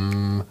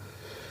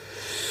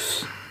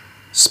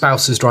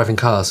spouses driving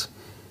cars?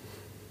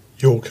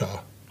 Your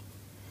car.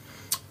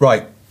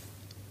 right.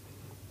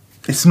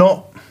 It's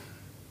not.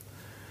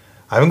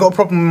 I haven't got a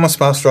problem with my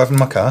spouse driving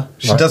my car.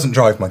 She Right. doesn't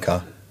drive my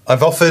car.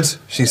 I've offered.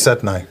 She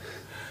said no.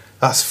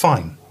 That's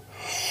fine.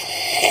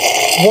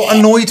 What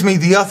annoyed me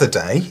the other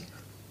day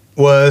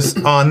was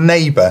our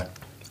neighbour.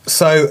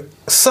 So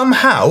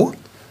somehow,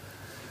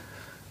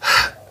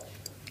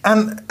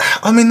 and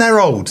I mean they're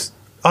old.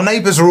 Our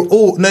neighbours are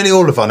nearly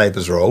all of our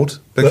neighbours are old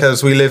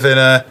because we live in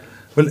a.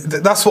 Well,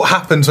 that's what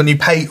happens when you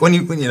pay when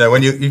you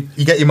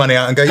get your money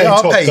out and go, Pay yeah,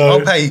 top I'll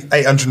though. pay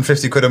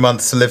 850 quid a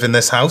month to live in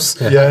this house.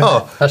 Yeah.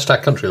 Oh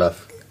Hashtag country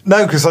love.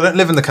 no, because I don't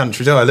live in the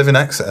country, do I? I live in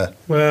Exeter.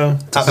 Well,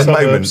 At the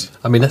suburbs. moment.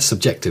 I mean, that's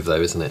subjective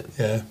though, isn't it?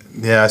 Yeah.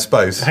 Yeah, I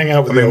suppose. Hang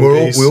out with I mean, the we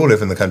oldies. all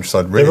live in the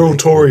countryside, really. They're all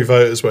Tory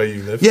voters where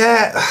you live.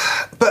 Yeah,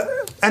 but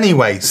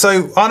anyway,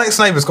 so our next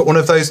neighbour's got one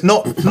of those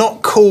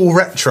not cool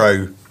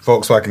retro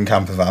Volkswagen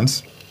camper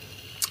vans.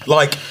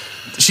 Like,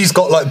 she's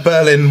got like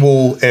Berlin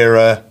Wall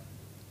era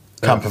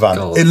camper van.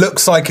 God. It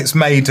looks like it's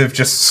made of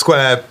just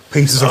square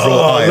pieces of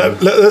raw iron.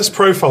 Let's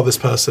profile this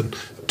person.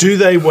 Do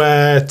they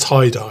wear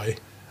tie-dye?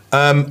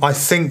 I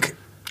think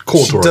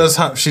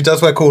Corduroy. she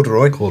does wear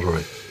corduroy.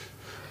 Corduroy.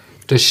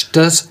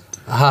 Does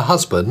her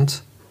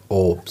husband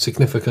or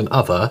significant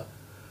other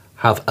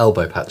have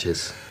elbow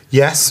patches?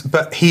 Yes,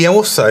 but he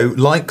also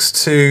likes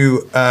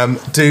to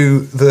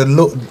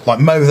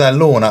mow their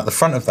lawn at the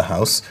front of the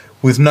house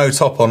with no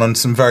top on and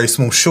some very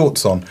small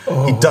shorts on.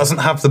 He doesn't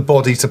have the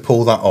body to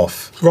pull that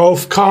off.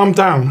 Rolf, calm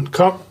down.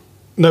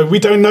 No, we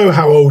don't know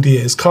how old he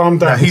is. Calm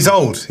down. He's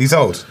old. He's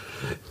old.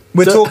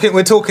 We're talking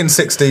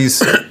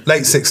 60s,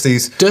 late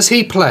 60s, Does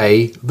he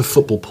play the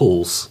football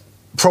pools?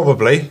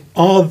 probably.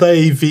 Are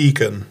they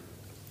vegan?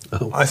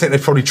 I think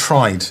they've probably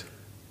tried.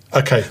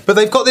 Okay. But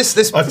they've got this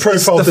I've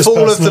profiled the this fall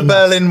of person the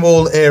enough. Berlin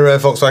Wall era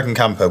Volkswagen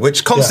camper,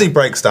 which constantly Yeah.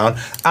 breaks down,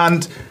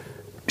 and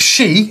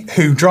she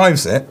who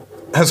drives it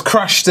has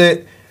crashed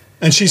it.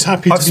 And she's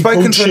happy to I've be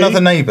spoken called to she?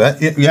 another neighbour.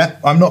 Yeah,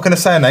 I'm not going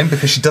to say her name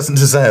because she doesn't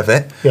deserve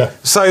it. Yeah.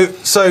 So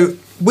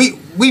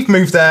we've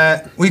moved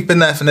there. We've been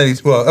there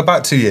for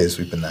about 2 years.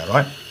 We've been there,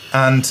 right?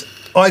 And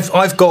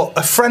I've got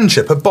a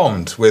friendship, a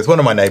bond with one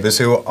of my neighbours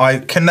who I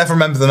can never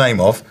remember the name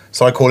of,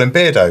 so I call him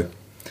Beardo.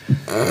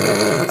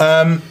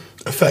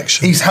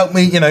 Affection. He's helped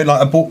me, like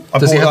I bought.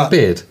 Does he bought have a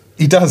beard?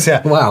 He does,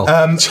 yeah. Wow.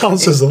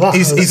 Chances of that.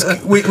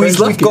 We've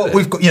lucky got, then.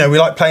 we've got, we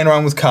like playing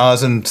around with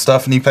cars and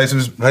stuff, and he plays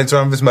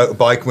around with his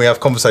motorbike, and we have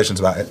conversations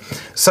about it.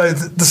 So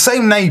the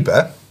same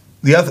neighbour,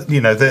 the other,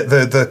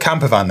 the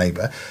camper van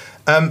neighbour,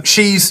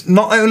 she's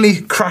not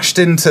only crashed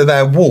into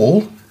their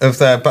wall of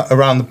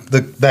around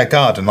their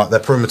garden, like their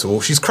perimeter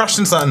wall. She's crashed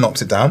into that and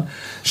knocked it down.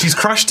 She's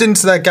crashed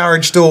into their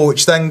garage door,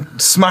 which then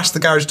smashed the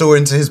garage door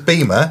into his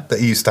Beamer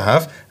that he used to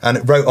have, and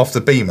it wrote off the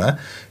Beamer.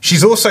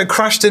 She's also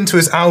crashed into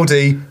his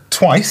Audi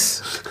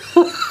twice,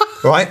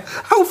 right?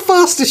 How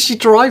fast is she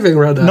driving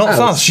around her Not house?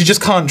 fast. She just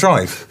can't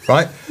drive,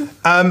 right?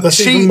 That's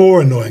even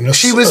more annoying.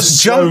 She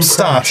was jump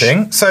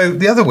starting. So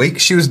the other week,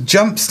 she was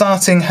jump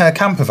starting her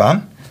camper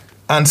van,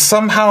 and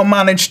somehow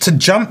managed to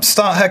jump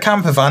start her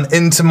camper van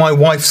into my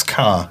wife's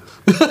car.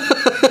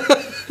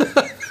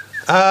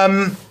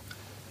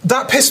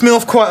 That pissed me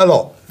off quite a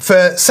lot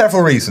for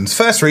several reasons.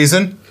 First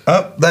reason,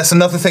 that's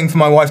another thing for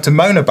my wife to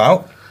moan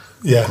about.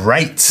 Yeah.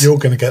 Great. You're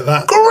going to get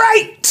that.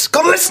 Great!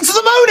 Got to listen to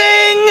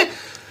the moaning!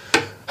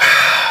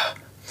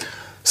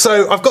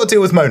 So I've got to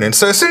deal with moaning.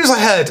 So as soon as I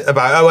heard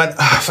about it, I went,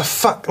 for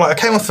fuck, like I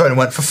came off the phone and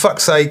went, for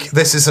fuck's sake,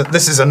 this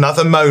is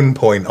another moan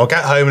point. I'll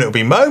get home and it'll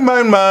be moan,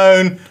 moan,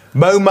 moan,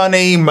 moan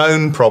money,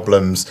 moan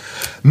problems.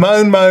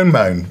 Moan, moan,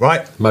 moan,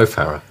 right? Mo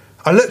Farah.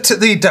 I looked at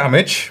the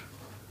damage,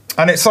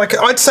 and it's like,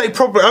 I'd say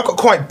probably, I've got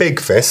quite big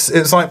fists.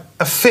 It's like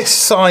a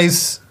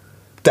fist-size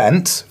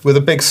dent with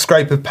a big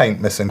scrape of paint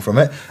missing from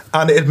it,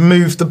 and it had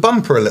moved the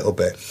bumper a little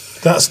bit.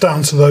 That's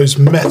down to those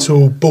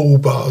metal bull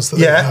bars that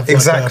Yeah, they have,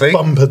 exactly.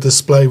 like a bumper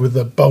display with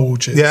the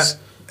bulges. Yeah.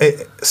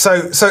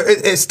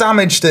 It's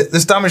damaged it.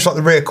 There's damage like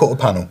the rear quarter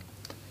panel.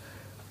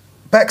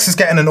 Bex is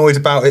getting annoyed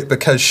about it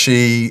because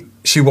she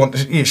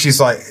she's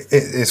like,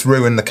 it's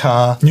ruined the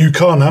car. New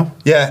car now.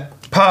 Yeah,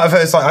 part of her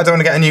is like, I don't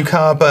want to get a new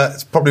car, but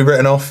it's probably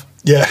written off.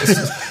 Yeah.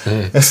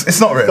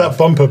 It's not written That off.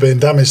 bumper being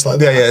damaged like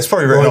that. Yeah, it's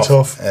probably written Right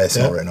off. Yeah, it's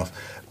not written off.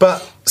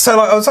 But so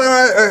like I was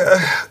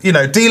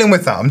like, dealing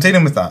with that. I'm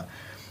dealing with that.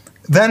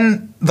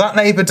 Then that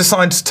neighbour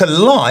decides to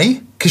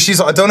lie because she's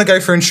like, I don't want to go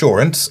for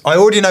insurance. I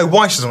already know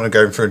why she doesn't want to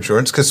go for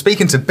insurance because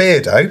speaking to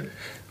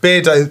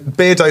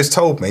Beardo's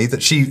told me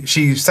that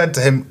she said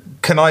to him,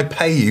 "Can I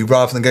pay you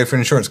rather than go for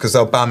insurance because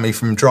they'll ban me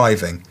from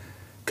driving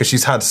because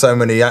she's had so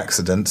many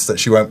accidents that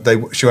she won't be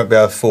able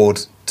to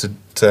afford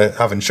to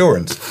have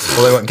insurance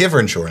or they won't give her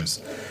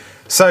insurance."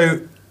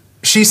 So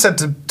she said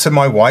to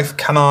my wife,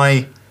 "Can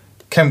I,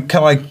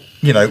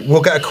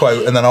 we'll get a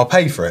quote and then I'll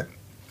pay for it."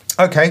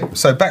 Okay,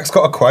 so Beck's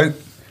got a quote,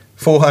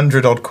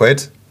 400 odd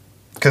quid,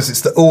 because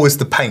it's always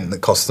the paint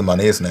that costs the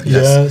money, isn't it? Yeah,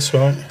 that's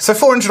right. So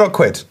 400 odd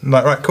quid. I'm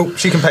like, right, cool,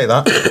 she can pay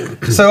that.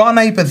 So our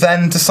neighbour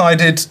then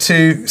decided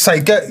to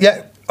say,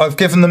 yeah, I've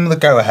given them the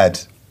go-ahead.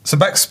 So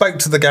Beck spoke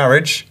to the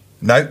garage.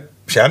 No,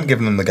 she hadn't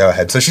given them the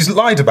go-ahead. So she's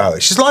lied about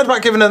it. She's lied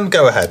about giving them the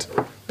go-ahead.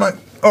 Like,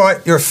 all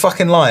right, you're a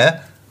fucking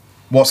liar.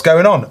 What's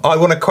going on? I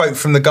want a quote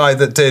from the guy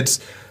that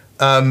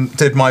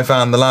did my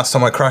van the last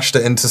time I crashed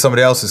it into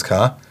somebody else's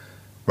car.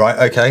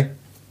 Right, okay.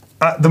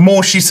 The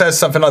more she says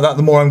something like that,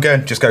 the more I'm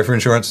going, just go for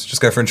insurance,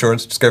 just go for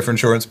insurance, just go for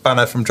insurance, ban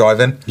her from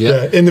driving.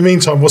 Yeah. In the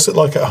meantime, what's it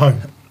like at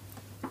home?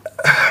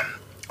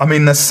 I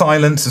mean, there's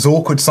silence, there's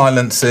awkward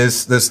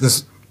silences,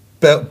 there's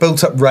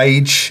built up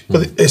rage.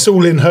 But it's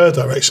all in her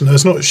direction.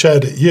 It's not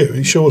shared at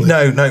you, surely.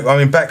 No. I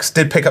mean, Bex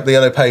did pick up the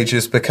yellow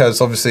pages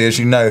because obviously, as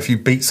you know, if you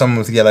beat someone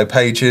with the yellow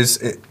pages,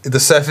 the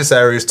surface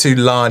area is too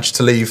large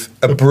to leave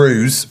a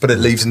bruise, but it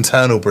leaves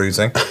internal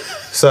bruising.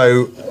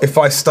 So if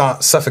I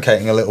start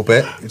suffocating a little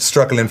bit,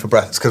 struggling for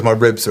breath, it's because my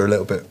ribs are a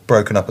little bit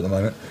broken up at the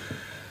moment.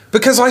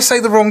 Because I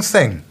say the wrong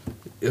thing.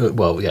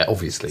 Well, yeah,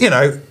 obviously.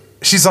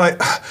 She's like,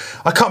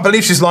 I can't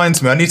believe she's lying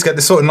to me. I need to get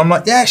this sorted. And I'm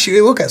like, yeah,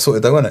 it will get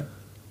sorted though, won't it?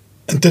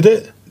 And did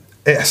it?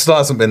 It still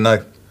hasn't been,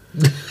 no.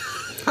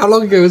 How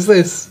long ago was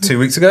this? 2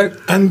 weeks ago.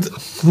 And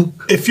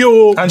if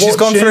you're And she's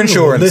gone for watching or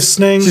insurance.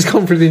 listening, She's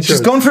gone for the insurance. She's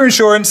gone for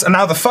insurance, and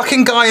now the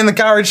fucking guy in the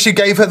garage she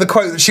gave her the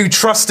quote that she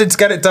trusted to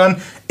get it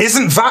done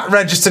isn't VAT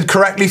registered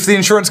correctly for the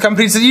insurance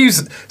company to use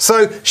it.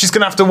 So she's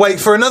going to have to wait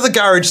for another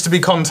garage to be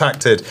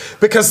contacted.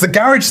 Because the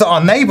garage that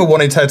our neighbour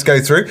wanted her to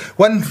go through,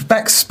 when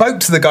Beck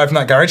spoke to the guy from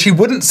that garage, he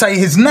wouldn't say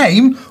his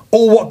name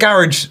or what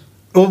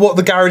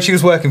the garage he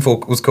was working for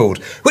was called.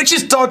 Which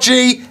is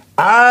dodgy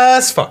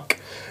as fuck.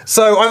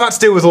 So I've had to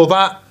deal with all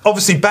that.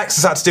 Obviously, Bex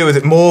has had to deal with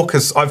it more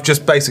because I've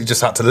basically just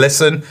had to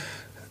listen.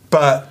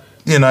 But,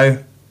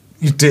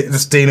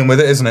 it's dealing with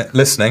it, isn't it?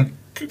 Listening.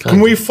 can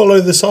we follow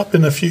this up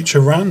in a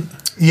future rant?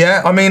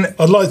 Yeah, I mean,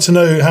 I'd like to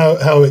know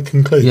how it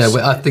concludes. Yeah,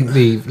 well, I think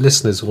the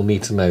listeners will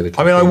need to know.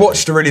 I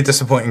watched a really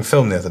disappointing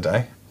film the other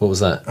day. What was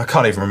that? I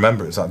can't even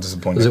remember it was that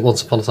disappointing. Was it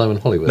Once Upon a Time in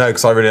Hollywood? No,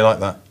 because I really like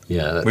that.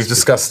 Yeah, we've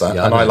discussed that,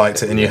 yeah, and I know.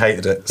 liked it, and you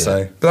hated it. Yeah.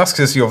 So, but that's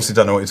because you obviously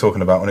don't know what you're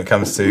talking about when it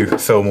comes to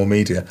film or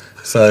media.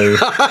 So,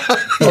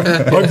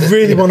 I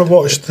really want to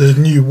watch the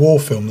new war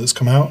film that's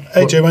come out.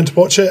 AJ went to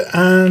watch it,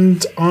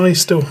 and I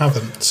still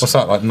haven't. what's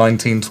that, like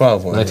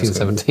 1912?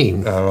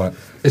 1917. Oh, right.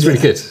 It's really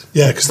good.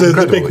 Yeah, because the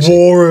Incredible, big actually.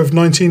 war of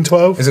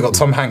 1912. Has it got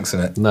Tom Hanks in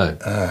it? No,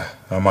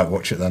 I might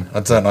watch it then. I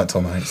don't like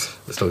Tom Hanks.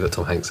 it's still got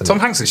Tom Hanks in Tom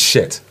it. Hanks is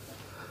shit.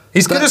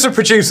 He's good as a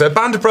producer.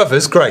 Band of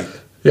Brothers, great.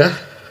 Yeah,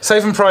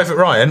 Saving Private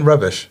Ryan,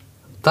 rubbish.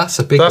 that's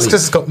a big. That's leap.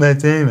 because it's got Matt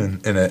Damon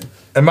in it.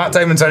 And Matt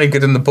Damon's only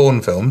good in the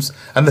Bourne films.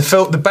 And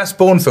the best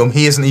Bourne film,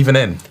 he isn't even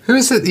in. Who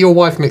is it that your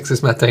wife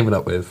mixes Matt Damon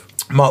up with?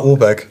 Mark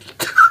Wahlberg.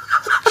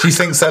 She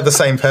thinks they're the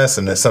same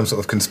person. It's some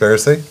sort of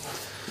conspiracy.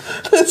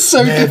 That's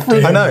so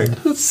different. I know.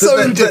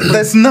 So different.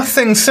 There's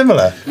nothing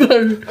similar.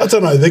 I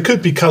don't know. They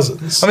could be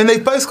cousins. I mean,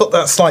 they've both got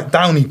that slight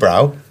downy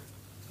brow.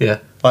 Yeah.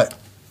 Like,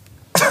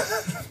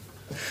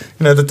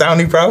 the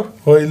downy brow.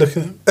 What are you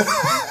looking at?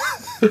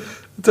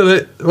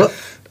 What?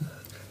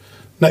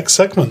 Next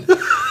segment.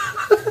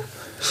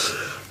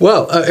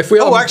 Well, if we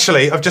Oh, are.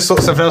 actually, I've just thought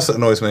of something else that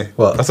annoys me.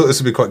 What? I thought this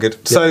would be quite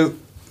good. So,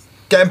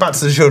 getting back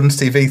to the children's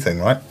TV thing,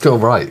 right? Oh,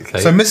 right. Okay.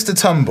 So, Mr.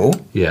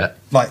 Tumble, yeah.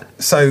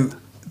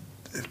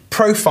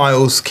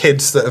 profiles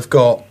kids that have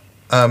got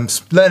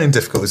learning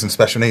difficulties and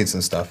special needs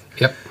and stuff,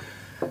 Yep.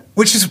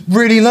 which is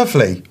really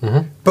lovely.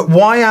 Mm-hmm. But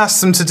why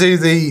ask them to do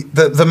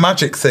the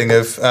magic thing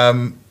of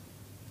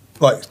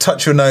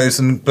touch your nose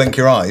and blink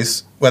your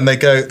eyes when they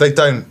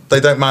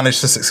don't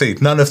manage to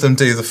succeed? None of them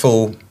do the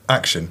full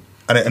action,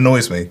 and it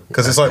annoys me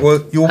because it's like, well,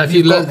 Have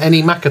you learnt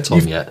any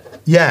Makaton yet?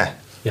 Yeah,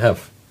 You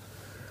have.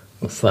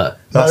 What's that?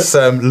 that's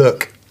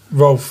look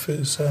Rolf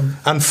is.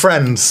 and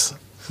friends.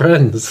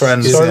 Friends.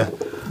 Friends, Is yeah. it?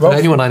 The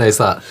only one I know is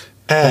that.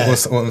 What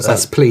was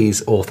That's that?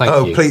 please or thank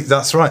Oh, you. please,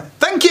 that's right.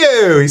 Thank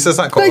you. He says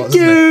that quite a lot,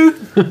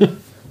 Thank doesn't he? you.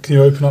 Can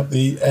you open up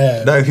the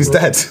air? No, he's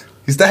dead.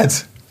 He's dead.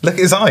 Look at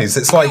his eyes.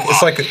 It's like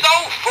So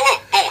full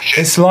of bullshit.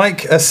 it's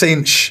like a scene.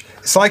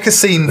 It's like a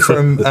scene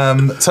from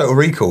Total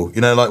Recall.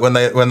 Like when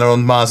they're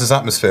on Mars's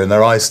atmosphere and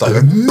their eyes start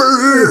going.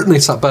 And they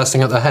start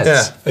bursting out their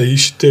heads. Yeah, You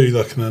should do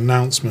like an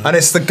announcement. and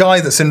it's the guy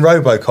that's in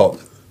RoboCop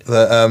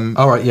That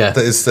All right, yeah.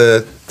 that is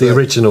the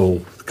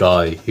original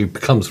guy who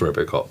becomes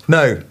RoboCop.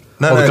 no Or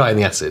no the no guy in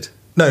the acid.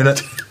 no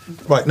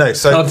right no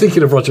so I'm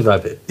thinking of Roger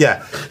Rabbit.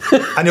 yeah,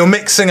 and you're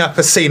mixing up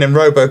a scene in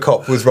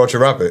RoboCop with Roger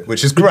Rabbit,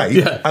 which is great,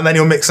 Yeah. and then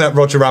you're mixing up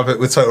Roger Rabbit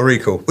with Total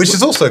Recall, which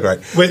is also great.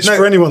 Which, No,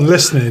 for anyone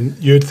listening,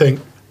 you'd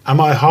think,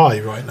 am I high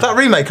right now? that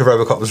remake of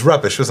RoboCop was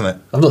rubbish, wasn't it?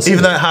 I've not seen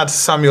Even it. though it had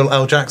Samuel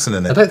L. Jackson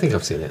in I it. don't think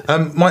I've seen it.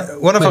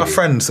 One of our Maybe.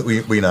 friends that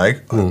we know,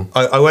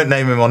 I won't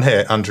name him on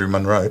here, Andrew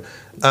Munro,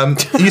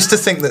 used to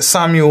think that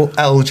Samuel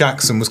L.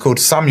 Jackson was called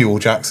Samuel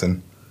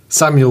Jackson.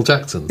 Samuel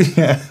Jackson.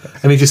 Yeah.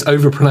 And he just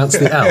overpronounced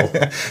the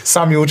L.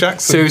 Samuel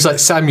Jackson. So he was like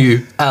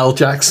Samuel L.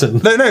 Jackson.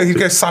 No, he'd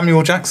go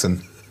Samuel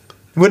Jackson.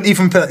 Wouldn't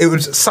even it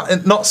was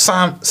not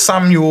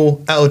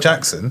Samuel L.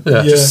 Jackson,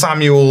 Yeah. just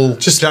Samuel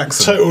Just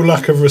Jackson. total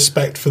lack of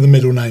respect for the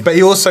middle name. But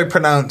he also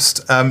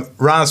pronounced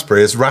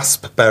raspberry as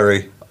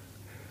raspberry,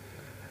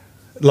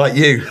 like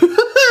you.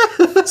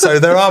 So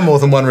there are more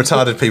than one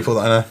retarded people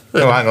that I know.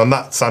 Oh, hang on,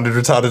 that sounded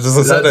retarded as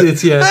I said That it.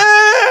 did,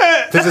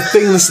 yeah. There's a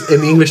things in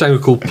the English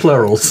language called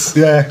plurals.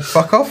 Yeah,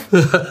 fuck off.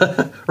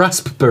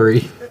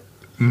 Raspberry.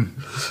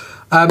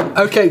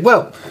 Okay,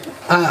 well,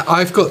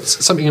 I've got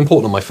something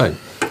important on my phone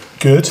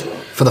Good.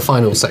 for the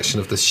final section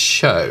of the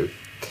show.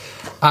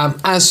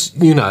 As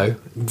you know,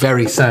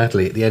 very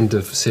sadly, at the end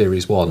of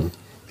Series 1,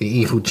 the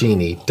evil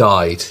genie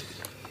died.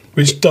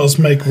 Which does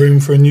make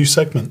room for a new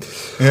segment.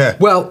 Yeah.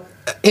 Well,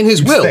 in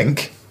his will,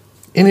 think.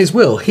 in his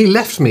will, he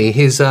left me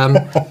his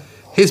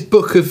his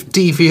book of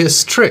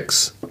devious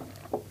tricks,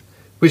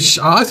 which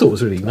I thought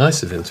was really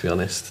nice of him, to be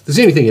honest. It's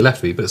the only thing he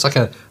left me, but it's like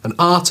an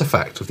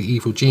artifact of the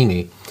evil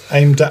genie.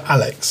 Aimed at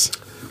Alex.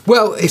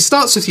 Well, it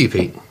starts with you,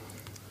 Pete.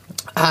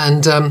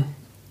 And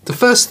the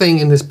first thing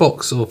in this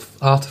box of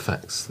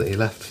artifacts that he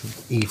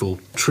left, evil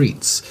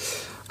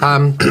treats,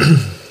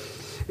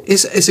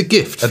 is a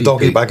gift A for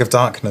doggy you, Pete. bag of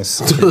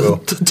darkness, if you will.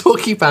 The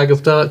doggy bag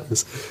of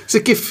darkness. It's a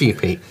gift for you,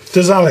 Pete.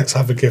 Does Alex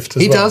have a gift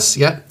as He well? does,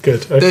 yeah.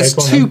 Good. Okay, There's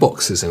go on two then.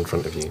 boxes in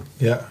front of you.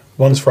 Yeah.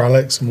 One's for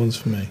Alex and one's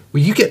for me.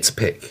 Well, you get to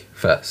pick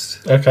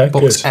first. Okay,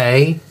 Box good.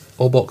 A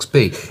or box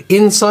B.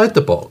 Inside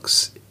the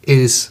box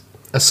is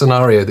a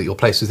scenario that you're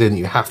placed within that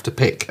you have to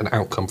pick an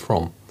outcome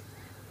from.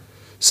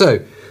 So,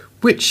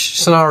 which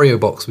scenario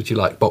box would you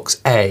like? Box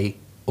A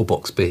or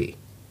box B?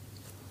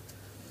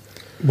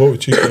 What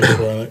would you go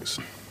for, Alex?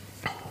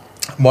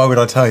 Why would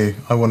I tell you?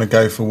 I want to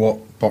go for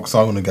what box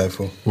I want to go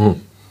for.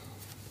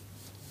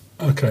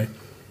 Okay.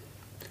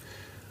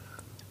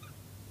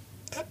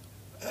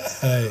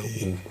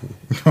 A.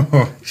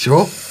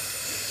 Sure.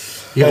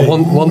 You got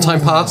one time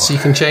pass, so you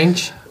can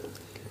change,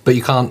 but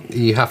you can't.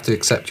 You have to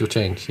accept your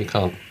change. You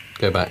can't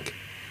go back.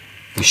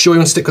 You sure you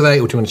want to stick with A,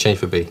 or do you want to change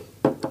for B?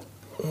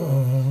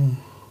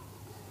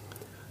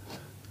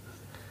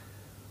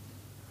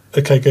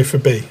 Okay, go for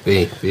B.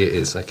 B it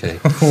is. Okay.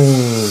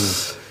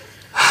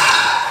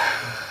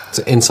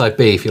 So inside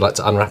B, if you like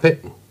to unwrap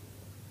it,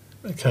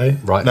 Okay.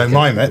 right? No, okay.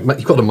 mime it.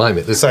 You've got to mime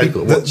it. There's So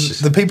people that watch.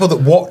 the people that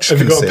watch Have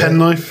can you got see a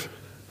penknife?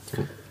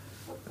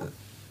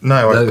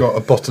 No, I've No. got a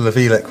bottle of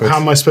e-liquid. How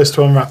am I supposed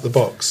to unwrap the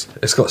box?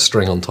 It's got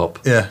string on top.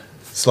 Yeah,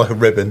 it's like a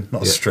ribbon,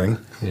 not a Yeah. string.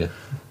 Yeah.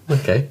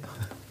 Okay.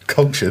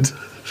 Cultured.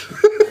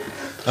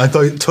 I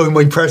don't tie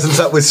my presents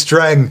up with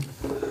string.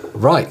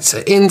 Right. So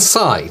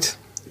inside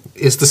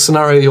is the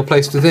scenario you're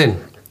placed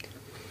within.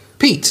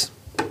 Pete,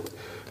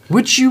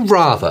 would you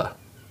rather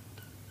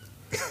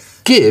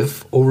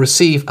give or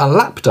receive a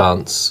lap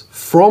dance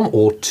from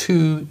or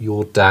to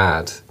your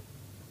dad?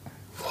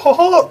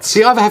 What? So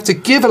you either have to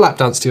give a lap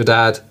dance to your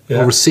dad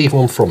Yeah. or receive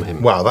one from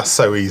him. Wow, that's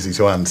so easy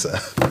to answer.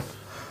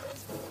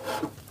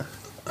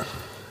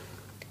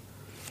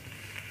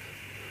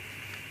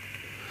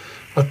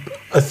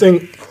 I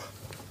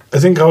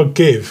think I'll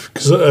give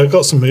because I've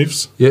got some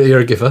moves. You're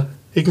a giver.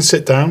 He can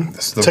sit down.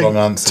 That's the wrong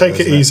answer, Take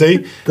it isn't it?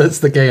 easy. That's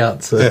the gay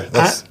answer. Yeah,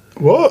 that's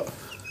What?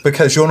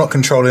 because you're not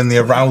controlling the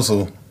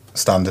arousal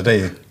standard, are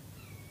you?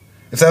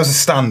 If there was a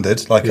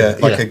standard, like a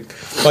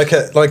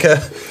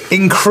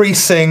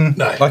increasing,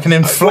 No. like an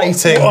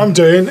inflating. What I'm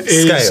doing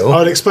is scale.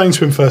 I'll explain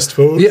to him first of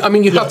all. Yeah, I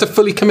mean, you have to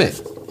fully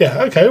commit.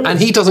 Yeah. Okay. And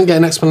he doesn't get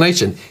an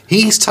explanation.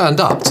 He's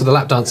turned up to the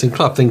lap dancing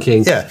club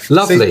thinking, Yeah.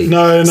 lovely. See-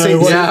 No. See,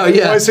 Why,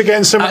 yeah. why is it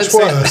getting so And much so-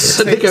 worse?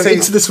 So they go See-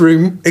 into this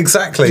room.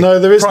 Exactly. No,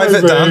 there is no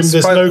private room, dance.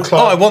 there's no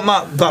club. Oh, I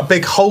want that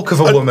big hulk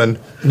of a woman.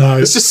 No.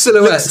 It's just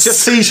silhouettes.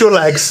 Just seize your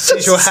legs,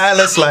 seize your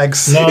hairless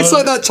legs. No. It's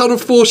like that Channel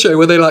 4 show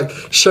where they like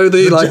show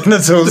the like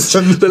genitals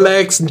the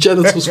legs and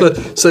genitals.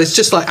 So it's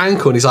just like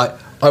ankle, and he's like,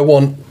 I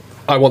want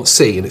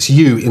C, and it's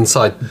you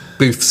inside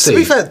booth C. To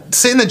be fair,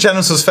 seeing the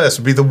genitals first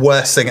would be the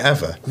worst thing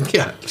ever.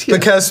 Yeah.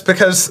 Because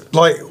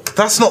like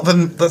that's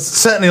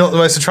certainly not the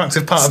most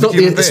attractive part It's of not a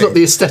human the it's being. not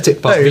the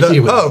aesthetic part No, of you a don't-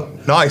 human. Oh,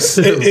 nice.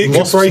 It could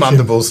Wasp break him.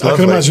 mandibles, I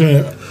can lovely. imagine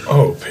it.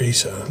 Oh,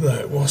 Peter,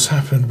 look, what's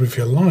happened with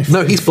your life?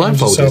 No, he's You found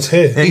blindfolded. yourself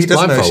Here. Yeah, he He's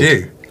doesn't know it's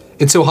blindfolded you.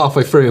 until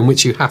halfway through, in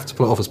which you have to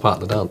pull it off as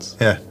part of the dance.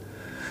 Yeah.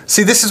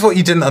 See, this is what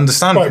you didn't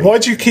understand. Right, why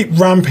do you keep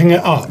ramping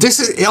it up? This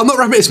is I'm not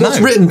ramming. It's what's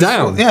No, written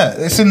down. Yeah,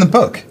 it's in the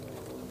book.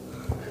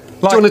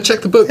 Do you want to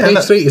check the book, Yeah, page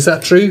look. 3? Is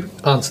that true?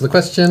 Answer the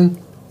question.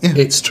 Yeah.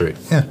 It's true.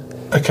 Yeah.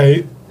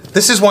 Okay,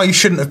 This is why you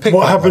shouldn't have picked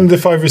What that happened one.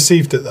 if I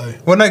received it though?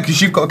 Well, no,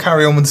 because you've got to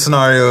carry on with the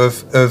scenario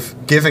of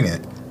giving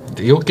it.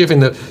 You're giving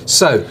the.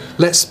 So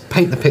let's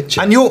paint the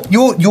picture. And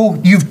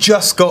you've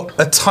just got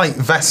a tight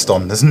vest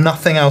on. There's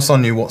nothing else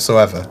on you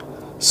whatsoever.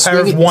 Pair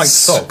of white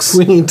socks.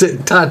 Swinging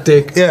dad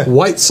dick. Yeah.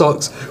 White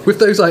socks with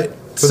those like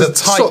With a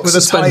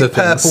tight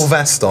purple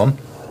vest on.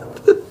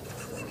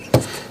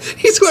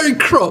 He's wearing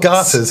Crocs.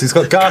 Garters. He's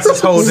got garters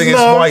holding his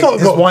No, white, I've not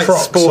his got white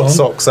Crocs sports on.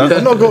 socks up.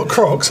 I've not got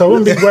Crocs. I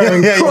wouldn't be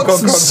wearing Yeah, you've got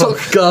Crocs and Crocs on.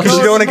 sock garters. Because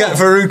you don't want to get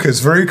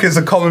verrucas. Verrucas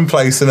are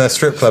commonplace in a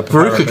strip club. Veruca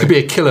apparently. could be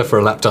a killer for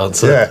a lap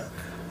dancer. Yeah.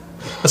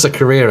 That's a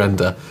career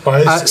ender.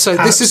 Right, it's so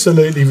this is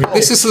absolutely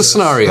this is the ridiculous.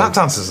 scenario. Lap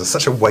dancers are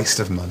such a waste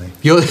of money.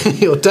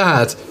 Your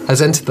dad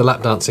has entered the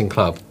lap dancing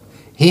club.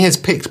 He has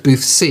picked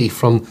booth C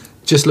from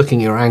just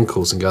looking at your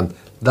ankles and gone,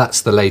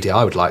 "That's the lady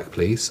I would like,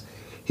 please."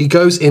 He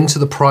goes into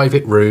the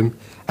private room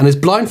and is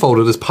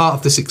blindfolded as part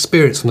of this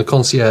experience from the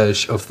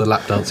concierge of the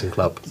lap dancing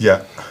club.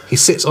 Yeah. He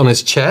sits on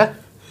his chair,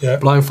 Yeah.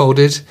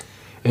 blindfolded,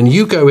 and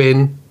you go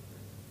in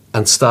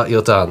and start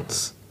your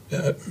dance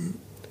Yeah.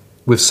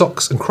 with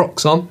socks and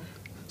Crocs on,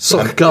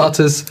 sock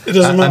garters. It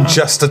doesn't And matter.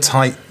 just a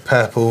tight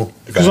purple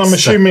Because vest. I'm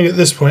assuming at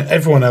this point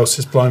everyone else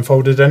is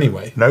blindfolded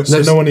anyway. Nope. So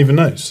No, no one even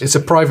knows. It's a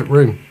private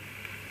room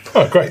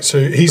Oh, great. So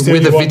he's the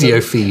with a only one video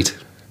that- feed.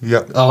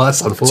 Yep. Oh, that's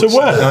To unfortunate.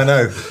 where? I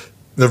know.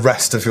 The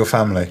rest of your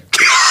family.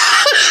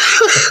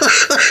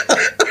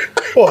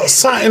 What?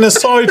 Sat in a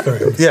side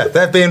room? Yeah,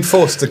 they're being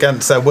forced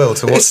against their will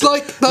to watch. It's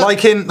like that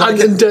like in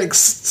Dex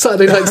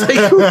Saturday Night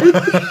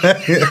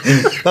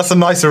Takeaway. that's a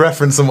nicer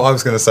reference than what I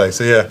was going to say.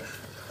 So yeah,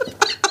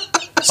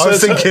 I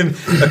was it's- thinking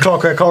A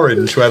Clockwork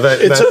Orange, where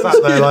they're It's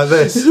sat there like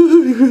this.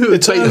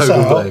 It turns Beethoven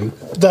out playing.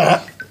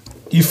 that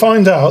you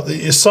find out that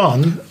your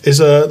son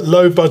is a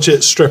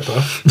low-budget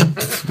stripper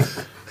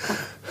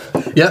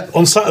Yeah,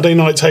 on Saturday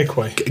Night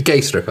Takeaway.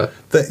 gay stripper.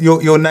 That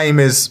your name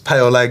is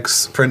Pale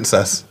Legs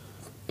Princess.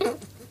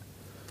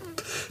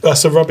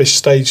 That's a rubbish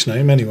stage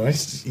name, anyway.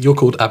 You're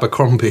called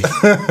Abercrombie.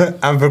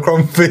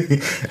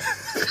 Abercrombie.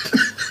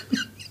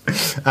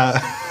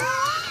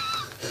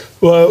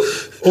 Well,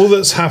 all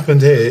that's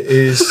happened here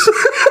is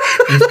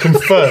you've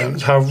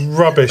confirmed how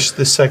rubbish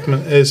this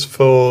segment is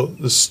for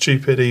the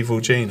stupid evil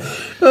genie.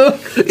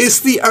 It's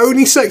the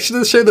only section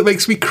of the show that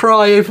makes me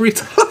cry every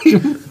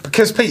time.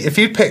 Because Pete, if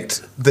you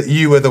picked that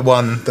you were the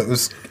one that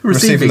was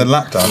receiving the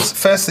lap dance,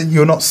 firstly,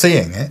 you're not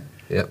seeing it.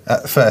 Yep.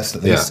 At first,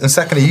 at least. Yeah. And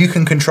secondly, you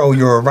can control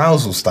your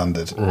arousal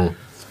standard.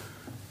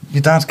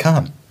 Your dad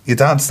can't. Your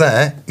dad's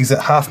there. He's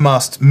at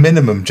half-mast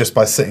minimum just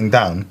by sitting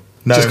down.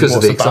 Just 'cause of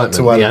what's the about excitement,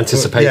 to the un-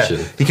 anticipation.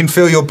 Yeah. He can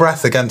feel your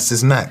breath against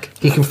his neck.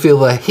 He can feel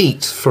the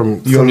heat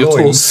from Your your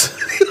loins.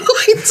 torso.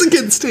 Loins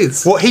against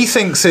his. What he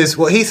thinks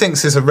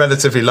is a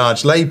relatively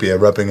large labia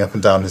rubbing up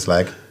and down his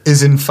leg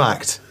is in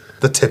fact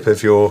the tip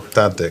of your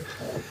dad dick.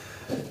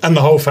 And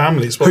the whole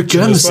family's Her watching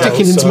gun's as well,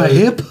 sticking into so- my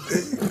hip.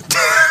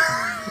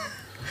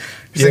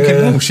 You're thinking,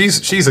 Yeah. oh,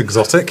 she's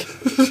exotic.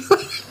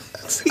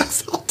 It's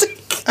exotic.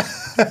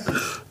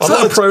 Is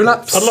that a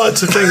prolapse? I'd like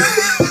to think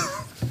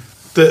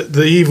that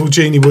the evil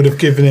genie would have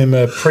given him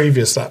a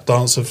previous lap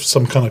dance of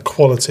some kind of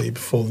quality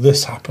before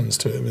this happens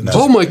to him.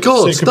 Oh my god,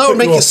 So it could that would put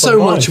make you it off so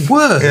on much life.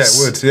 worse. Yeah,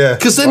 it would, yeah.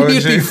 Because then Why would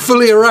you'd be you?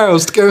 fully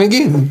aroused going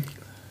in.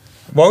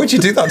 Why would you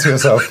do that to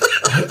yourself?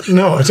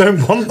 No, I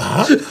don't want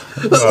that.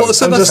 What,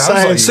 so I'm that's just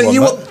saying- so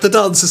you want the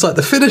dance as like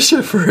the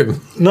finisher for him.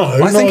 No, I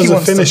not think as he a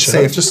wants finisher.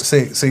 to just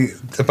see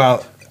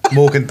about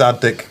Morgan dad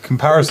dick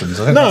comparisons.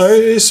 I think no,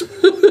 that's-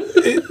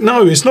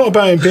 it's not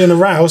about him being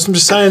aroused. I'm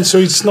just saying so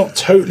he's not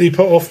totally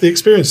put off the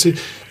experience. You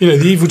know,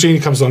 the evil genie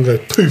comes along and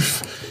goes,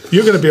 poof,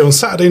 you're going to be on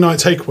Saturday Night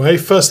Takeaway,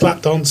 first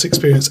lap dance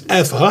experience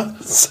ever.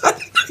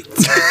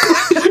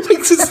 It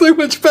makes it so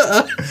much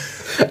better.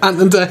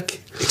 Ant and Deck.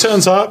 He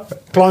turns up,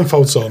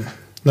 blindfolds on. And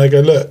they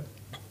go, look,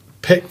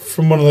 pick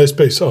from one of those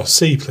booths. Oh,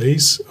 C,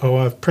 please. Oh,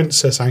 I have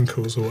princess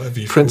ankles or whatever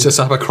you call Princess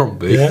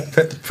Abercrombie. it.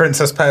 Yeah.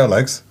 Princess Pale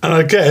Legs. And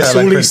I guess Yeah, like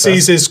all he princess.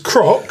 sees is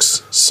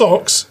Crocs,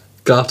 socks,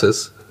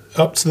 Garters.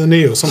 up to the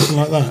knee or something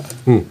like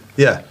that.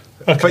 Yeah.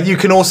 Okay. But you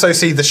can also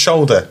see the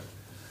shoulder.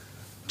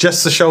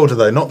 Just the shoulder,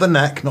 though, not the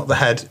neck, not the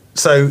head.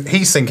 So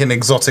he's thinking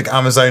exotic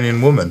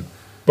Amazonian woman.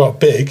 Well,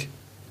 big.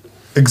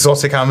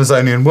 Exotic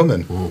Amazonian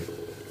woman.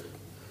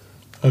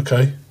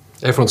 Okay.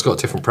 Everyone's got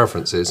different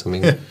preferences. I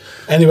mean,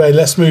 Anyway,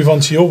 let's move on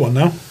to your one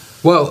now.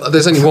 well,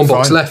 there's only one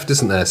box Fine. left,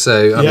 isn't there?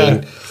 So, I Yeah.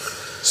 mean,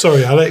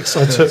 Sorry, Alex.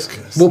 I took.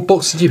 what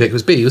box did you pick? It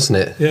was B, wasn't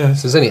it? Yeah.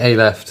 So there's only A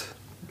left.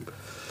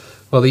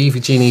 Well, the Evie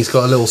Genie's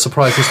got a little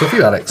surprise in store for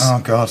you, Alex. Oh,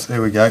 God,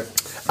 here we go.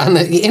 And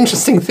the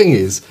interesting thing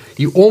is,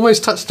 you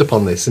almost touched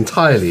upon this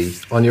entirely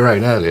on your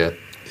own earlier.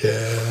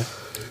 Yeah.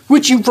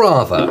 Would you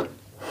rather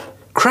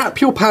crap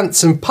your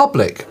pants in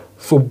public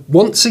for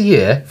once a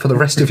year for the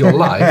rest of your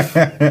life,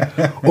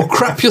 or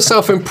crap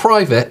yourself in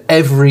private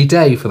every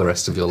day for the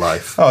rest of your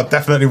life? Oh,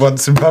 definitely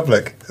once in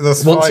public.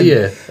 That's Once fine. a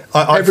year.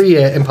 Every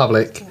year in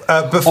public.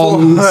 before-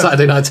 on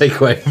Saturday Night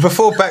Takeaway.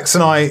 Before Bex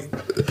and I,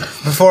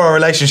 before our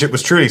relationship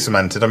was truly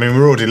cemented, I mean, we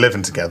were already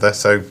living together,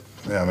 so,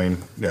 yeah, I mean,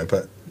 yeah,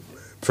 but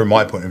from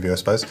my point of view, I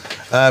suppose,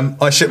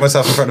 I shit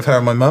myself in front of her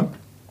and my mum.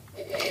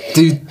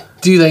 Do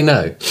Do they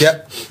know?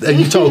 Yep. And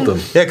you told them.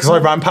 Yeah, because I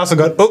ran past and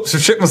gone, oops,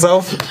 I've shit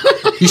myself.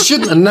 You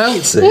shouldn't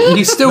announce it.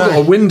 You've still got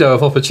a window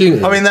of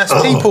opportunity. I mean,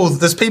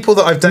 there's people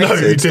that I've dated No,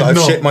 you did that I've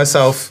not. shit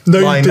myself No,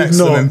 you lying did next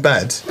to them not. in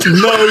bed.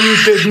 No, you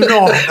did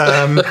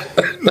not.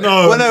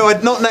 No. Well,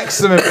 no, not next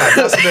to them in bed.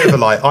 That's a bit of a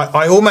lie.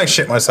 I almost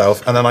shit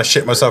myself, and then I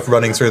shit myself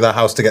running through their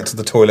house to get to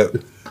the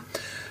toilet.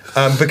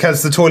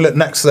 Because the toilet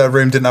next to their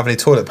room didn't have any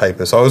toilet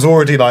paper. So I was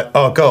already like,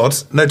 oh, God,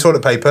 no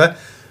toilet paper.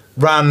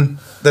 Ran,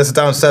 there's a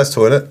downstairs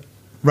toilet.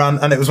 Ran,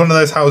 and it was one of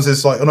those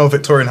houses, like an old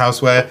Victorian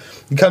house, where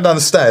you come down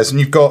the stairs and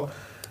you've got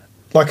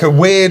like a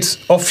weird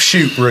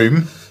offshoot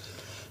room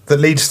that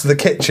leads to the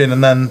kitchen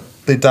and then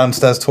the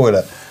downstairs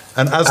toilet.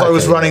 And as I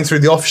was running through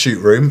the offshoot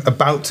room,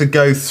 about to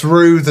go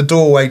through the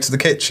doorway to the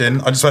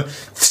kitchen, I just went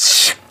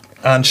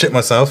and shit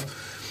myself.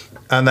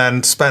 And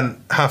then spent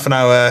half an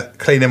hour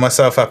cleaning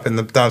myself up in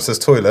the downstairs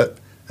toilet.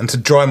 And to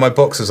dry my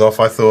boxers off,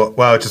 I thought,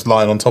 well, just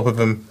lying on top of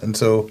them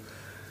until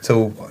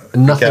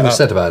Nothing was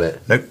said about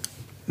it. Nope,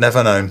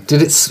 never known.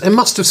 Did it? It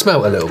must have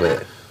smelt a little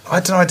bit. I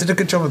don't know. I did a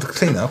good job of the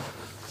clean-up.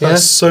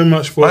 That's so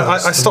much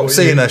worse. I stopped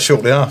seeing her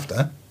shortly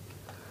after.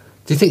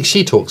 Do you think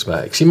she talks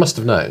about it? She must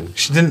have known.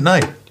 She didn't know.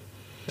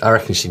 I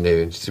reckon she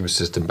knew, and she was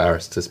just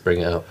embarrassed to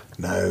bring it up.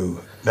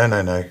 No.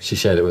 She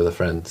shared it with her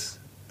friends,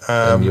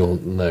 and you're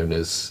known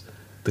as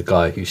the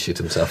guy who shit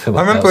himself in my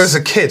I remember house. as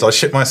a kid, I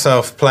shit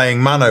myself playing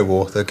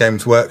Manowar, the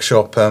Games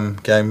Workshop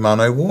game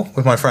Manowar,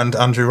 with my friend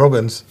Andrew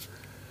Robbins.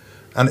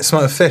 And it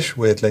smelled of fish,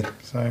 weirdly.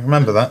 So I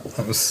remember that.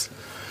 That was...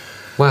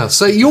 Wow.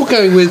 So you're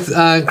going with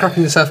crapping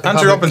yourself in Andrew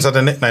public. Robbins had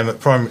a nickname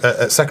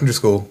at secondary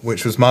school,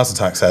 which was Mars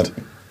Attack's Head.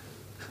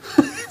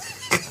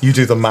 You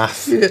do the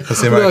math.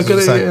 As the No, I Americans get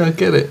would it. say. Yeah, I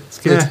get it. It's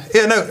good.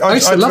 Yeah, no, I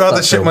used to I'd love rather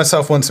that shit film.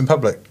 myself once in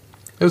public.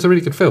 It was a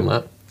really good film,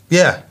 that.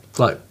 Yeah.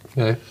 Like,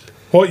 you know.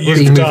 What you've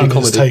B-movie done is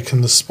comedy.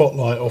 taken the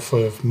spotlight off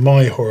of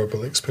my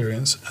horrible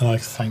experience, and I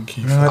thank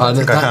you for I that. don't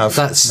think I have.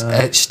 That's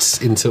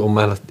etched into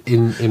immortality.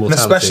 And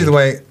especially the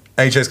way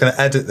AJ's going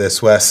to edit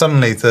this, where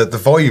suddenly the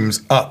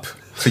volume's up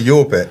for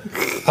your bit.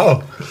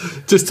 Oh,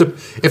 Just to,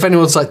 if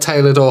anyone's like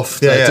tailored off,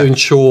 Yeah, they're yeah. doing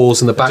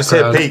chores in the Just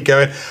hear background. Pete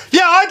going,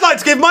 yeah, I'd like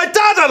to give my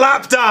dad a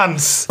lap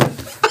dance.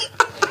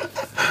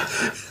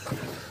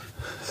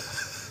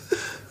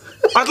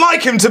 I'd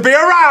like him to be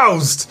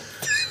aroused.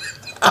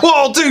 What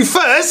I'll do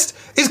first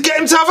is get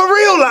him to have a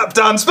real lap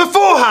dance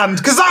beforehand,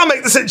 because that'll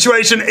make the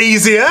situation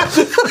easier.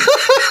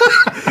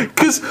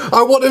 Because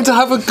I want him to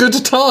have a good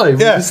time.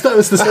 Yeah. That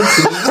was the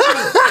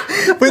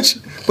sentiment.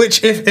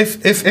 Which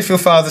if your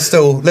father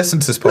still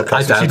listens to this I podcast,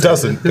 which doubt he it.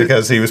 doesn't,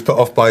 because he was put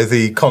off by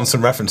the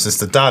constant references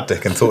to dad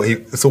dick and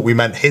thought we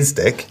meant his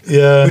dick,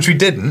 Yeah. which we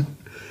didn't.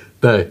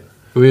 No,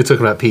 we were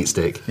talking about Pete's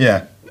dick.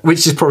 Yeah.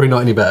 Which is probably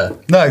not any better.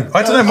 No,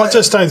 I don't know. I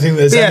just don't think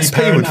there's any BSP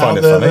parent would find out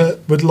it there funny.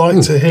 that would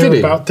like to hear Did he?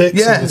 about dicks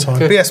Yeah, all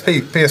the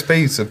time.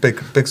 BSP's a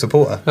big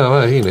supporter. Oh,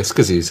 well, you know, it's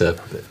because he was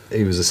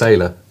a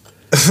sailor.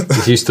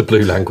 He's used to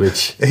blue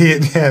language.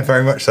 Yeah,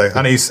 very much so.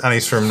 And he's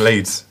from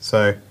Leeds,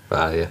 so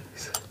Ah, yeah.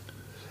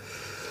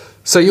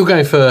 So you're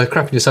going for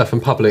crapping yourself in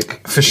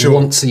public For sure.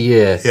 once a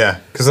year. yeah,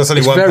 because that's only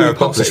It's one pair very of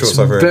boxer public. shorts It's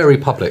I've heard. very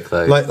public,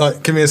 though.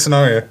 Like, give me a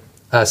scenario.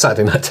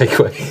 Saturday night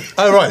takeaway.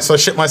 Oh right, so I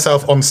shit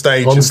myself on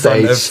stage On in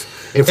stage.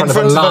 front of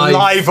a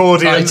live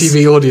audience.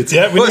 ITV audience.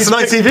 Yeah, Well, it's an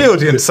ITV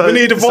audience, so we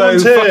need a so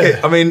volunteer. fuck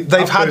it. I mean,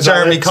 they've Up had with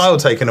Jeremy Alex. Kyle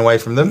taken away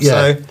from them.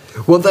 Yeah.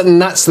 So Well, then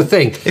that's the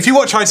thing. if you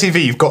watch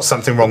ITV, you've got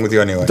something wrong with you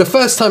anyway. The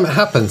first time it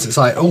happens, it's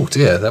like, oh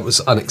dear, that was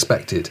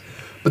unexpected.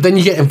 But then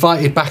you get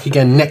invited back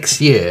again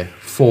next year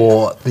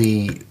for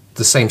the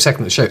same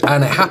segment of the show,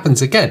 and it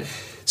happens again.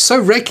 So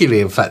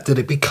regularly, in fact, that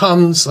it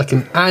becomes like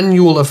an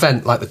annual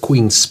event, like the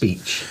Queen's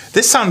speech.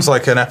 This sounds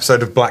like an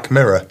episode of Black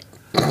Mirror.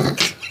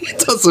 It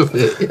does a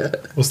bit, yeah.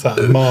 What's that,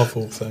 a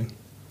Marvel thing?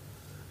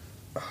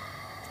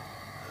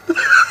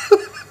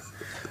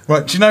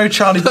 Right? Do you know who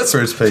Charlie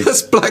Brooker is, Pete?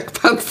 That's Black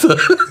Panther.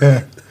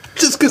 Yeah.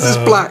 Just because it's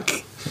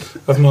black.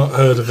 I've not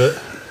heard of it.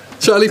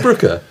 Charlie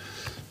Brooker.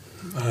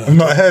 I've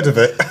not heard of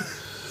it.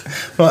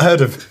 Not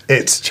heard of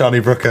it, Charlie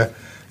Brooker.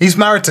 He's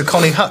married to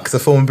Connie Huck, the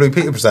former Blue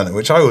Peter presenter,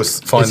 which I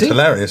always find Is he?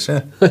 hilarious.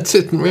 Yeah, I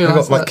didn't they've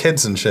realise got like that.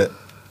 kids and shit.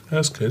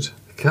 That's good.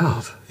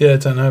 God. Yeah, I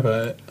don't know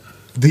about it.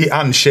 The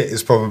and shit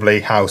is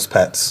probably house,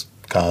 pets,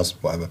 cars,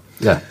 whatever.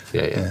 Yeah.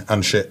 Yeah,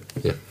 and shit.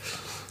 Yeah.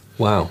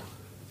 Wow.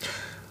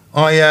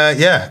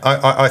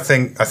 I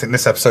think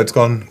this episode's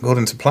gone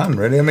according to plan.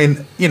 Really, I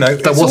mean, you know,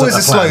 it's wasn't always a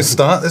a slow plan.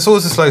 start. There's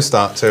always a slow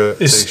start to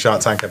It's-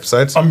 Shark Tank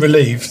episodes. I'm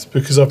relieved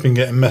because I've been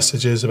getting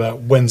messages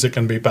about when's it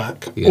going to be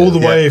back. Yeah. All the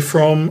Yeah. way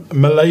from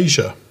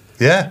Malaysia.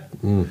 Yeah,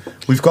 Mm.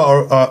 we've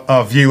got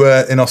our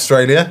viewer in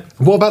Australia.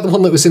 What about the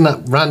one that was in that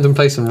random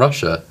place in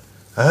Russia?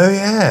 Oh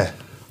yeah.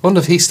 I wonder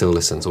if he still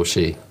listens or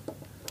she.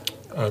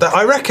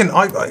 I reckon.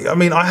 I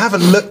mean, I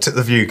haven't looked at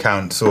the view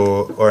counts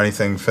or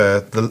anything for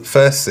the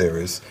first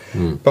series,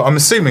 but I'm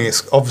assuming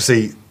it's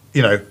obviously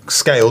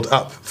scaled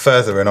up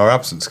further in our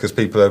absence because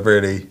people are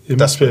really It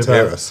must be desperate to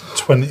hear about us.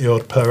 20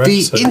 odd per The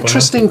episode. by now.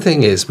 interesting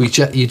thing is,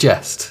 you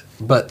jest,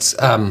 but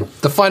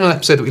the final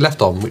episode that we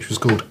left on, which was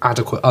called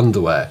 "Adequate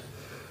Underwear,"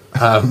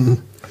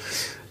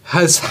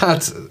 has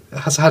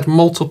had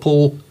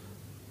multiple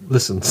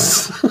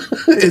listens.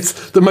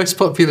 It's the most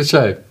popular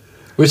show,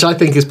 which I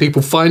think is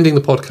people finding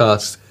the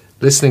podcast,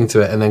 listening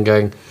to it, and then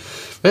going,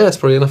 yeah, that's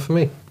probably enough for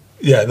me.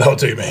 Yeah, that'll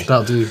do me.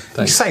 That'll do. You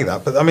Thanks. say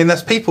that, but I mean,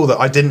 there's people that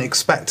I didn't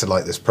expect to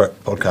like this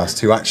podcast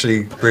who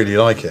actually really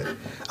like it.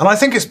 And I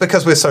think it's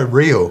because we're so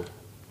real.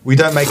 We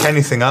don't make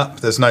anything up.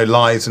 There's no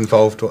lies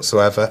involved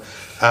whatsoever.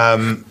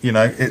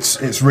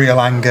 It's real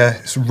anger.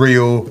 It's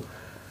real.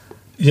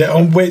 Yeah,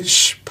 on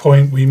which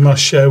point we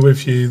must share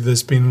with you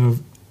there's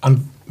been a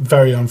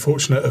very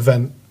unfortunate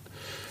event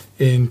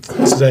in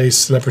today's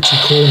Celebrity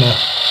Corner.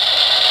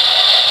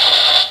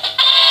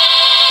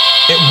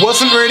 It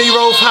wasn't really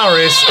Rolf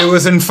Harris. It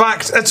was, in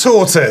fact, a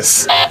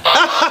tortoise.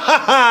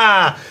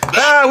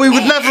 We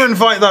would never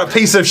invite that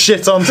piece of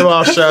shit onto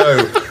our show.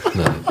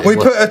 We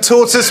put a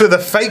tortoise with a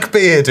fake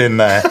beard in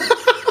there.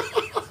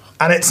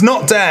 And it's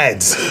not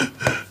dead.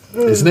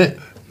 Isn't it?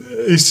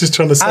 He's just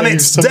trying to save And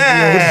it's some of the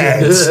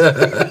dead. audience.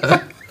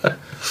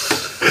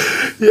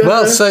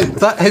 Well, so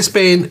that has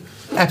been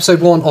episode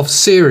 1 of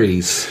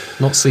series,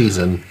 not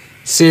season.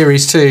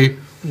 Series 2,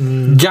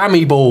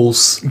 Gammy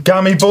Balls.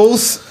 Gammy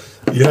balls.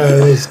 Yeah,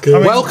 that's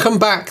good. Welcome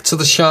back to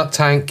the Shark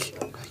Tank.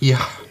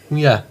 Yeah.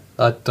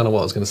 I don't know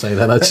what I was going to say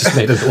then. I just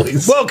made a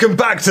noise. Welcome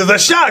back to the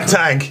Shark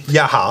Tank.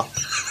 Yaha.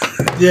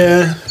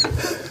 Yeah.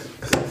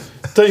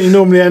 Don't you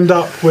normally end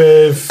up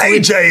with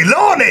AJ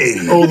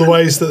Lorney. all the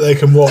ways that they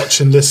can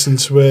watch and listen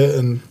to it?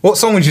 And What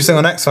song would you sing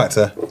on X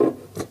Factor?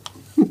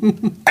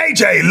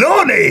 AJ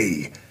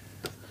Lorney.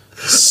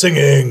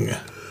 singing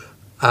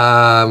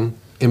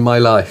In my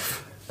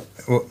life.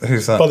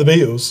 Who's that? by the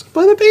Beatles.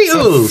 By the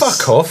Beatles.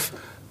 Fuck off.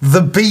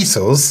 The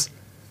Beatles.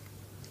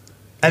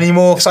 Any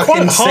more fucking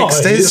Quite high.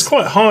 60s? It's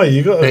quite high.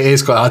 You got. It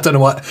is quite. I don't know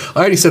why.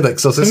 I only said that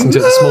because I was listening to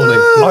it this morning.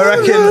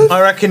 I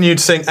reckon you'd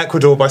sing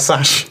Ecuador by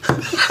Sash.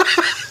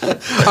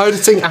 I would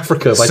sing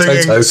Africa by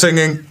Toto.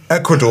 Singing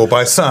Ecuador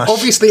by Sash.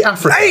 Obviously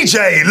Africa.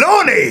 AJ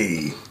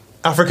Lorney.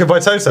 Africa by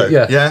Toto.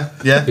 Yeah.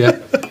 Yeah.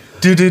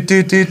 Do do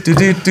do do do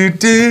do do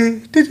do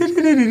do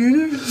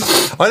do.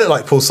 I look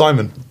like Paul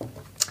Simon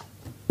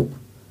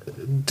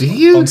Do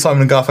you? on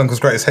Simon and Garfunkel's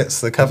Greatest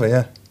Hits. The cover,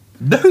 yeah.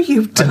 No,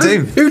 you don't. do.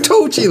 Who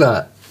told you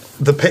that?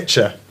 The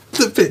picture.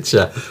 The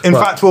picture. In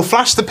Right. fact, we'll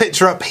flash the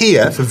picture up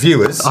here for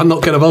viewers. I'm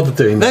not going to bother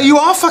doing No, that. you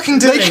are fucking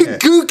doing They can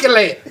it. Google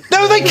it.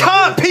 No, they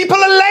can't. People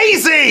are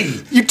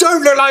lazy. You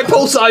don't look like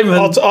Paul Simon.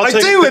 I'll I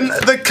take do, the- and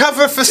the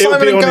cover for It'll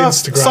Simon be and, on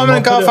Instagram. Simon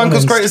and I'll put it on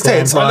Garfunkel's Greatest Instagram.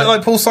 Hits. I look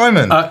like Paul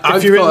Simon. I've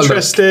if you're got to look.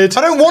 interested,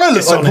 I don't want to look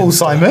it's like on Paul Instagram.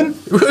 Simon.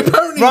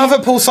 Apparently,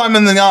 Rather Paul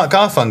Simon than Art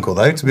Garfunkel,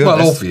 though, to be well,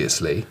 honest.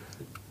 obviously.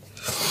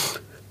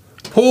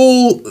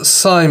 Paul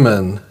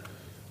Simon.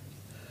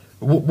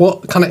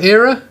 What kind of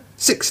era?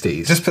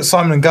 60s. Just put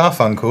Simon and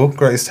Garfunkel,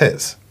 Greatest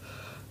Hits.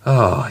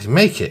 Oh, you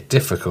make it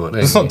difficult,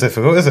 don't It's you? not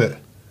difficult, is it?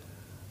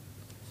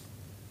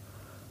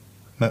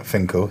 Not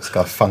Finkel, it's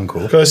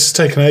Garfunkel. guys, it's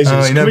taken ages.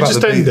 Oh, you know Can we about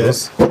just the end it?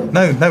 Beatles?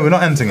 No, we're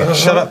not ending it.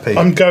 Shut up, Pete.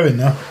 I'm going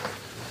now.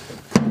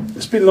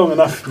 It's been long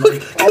enough.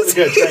 mate. I want to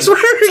get a He's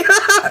drink. wearing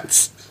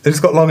hats. He's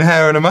got long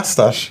hair and a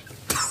moustache.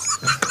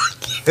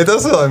 It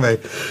does look like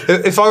me.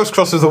 If I was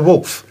crossed with a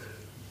wolf,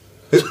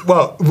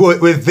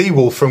 with the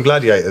wolf from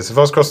Gladiators, if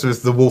I was crossed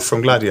with the wolf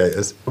from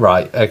Gladiators,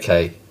 Right,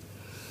 okay.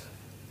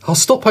 I'll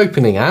stop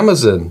opening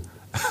Amazon.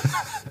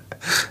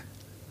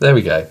 There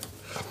we go.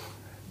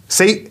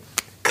 see,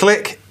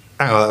 click.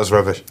 Oh, that was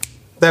rubbish.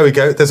 There we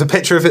go. There's a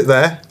picture of it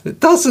there. It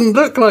doesn't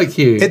look like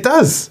you. It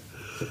does.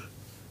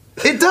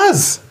 It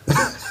does. It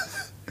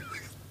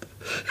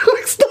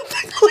looks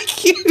nothing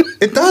like you.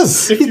 It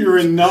does. If you were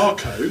in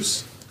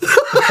Narcos,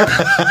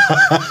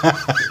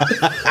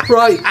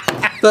 Right,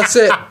 that's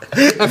it.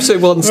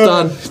 Episode 1's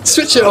done.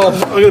 Switch it off.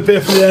 I'm going to be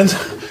here for the end.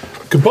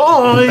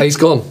 Goodbye. He's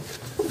gone.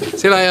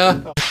 See you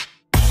later.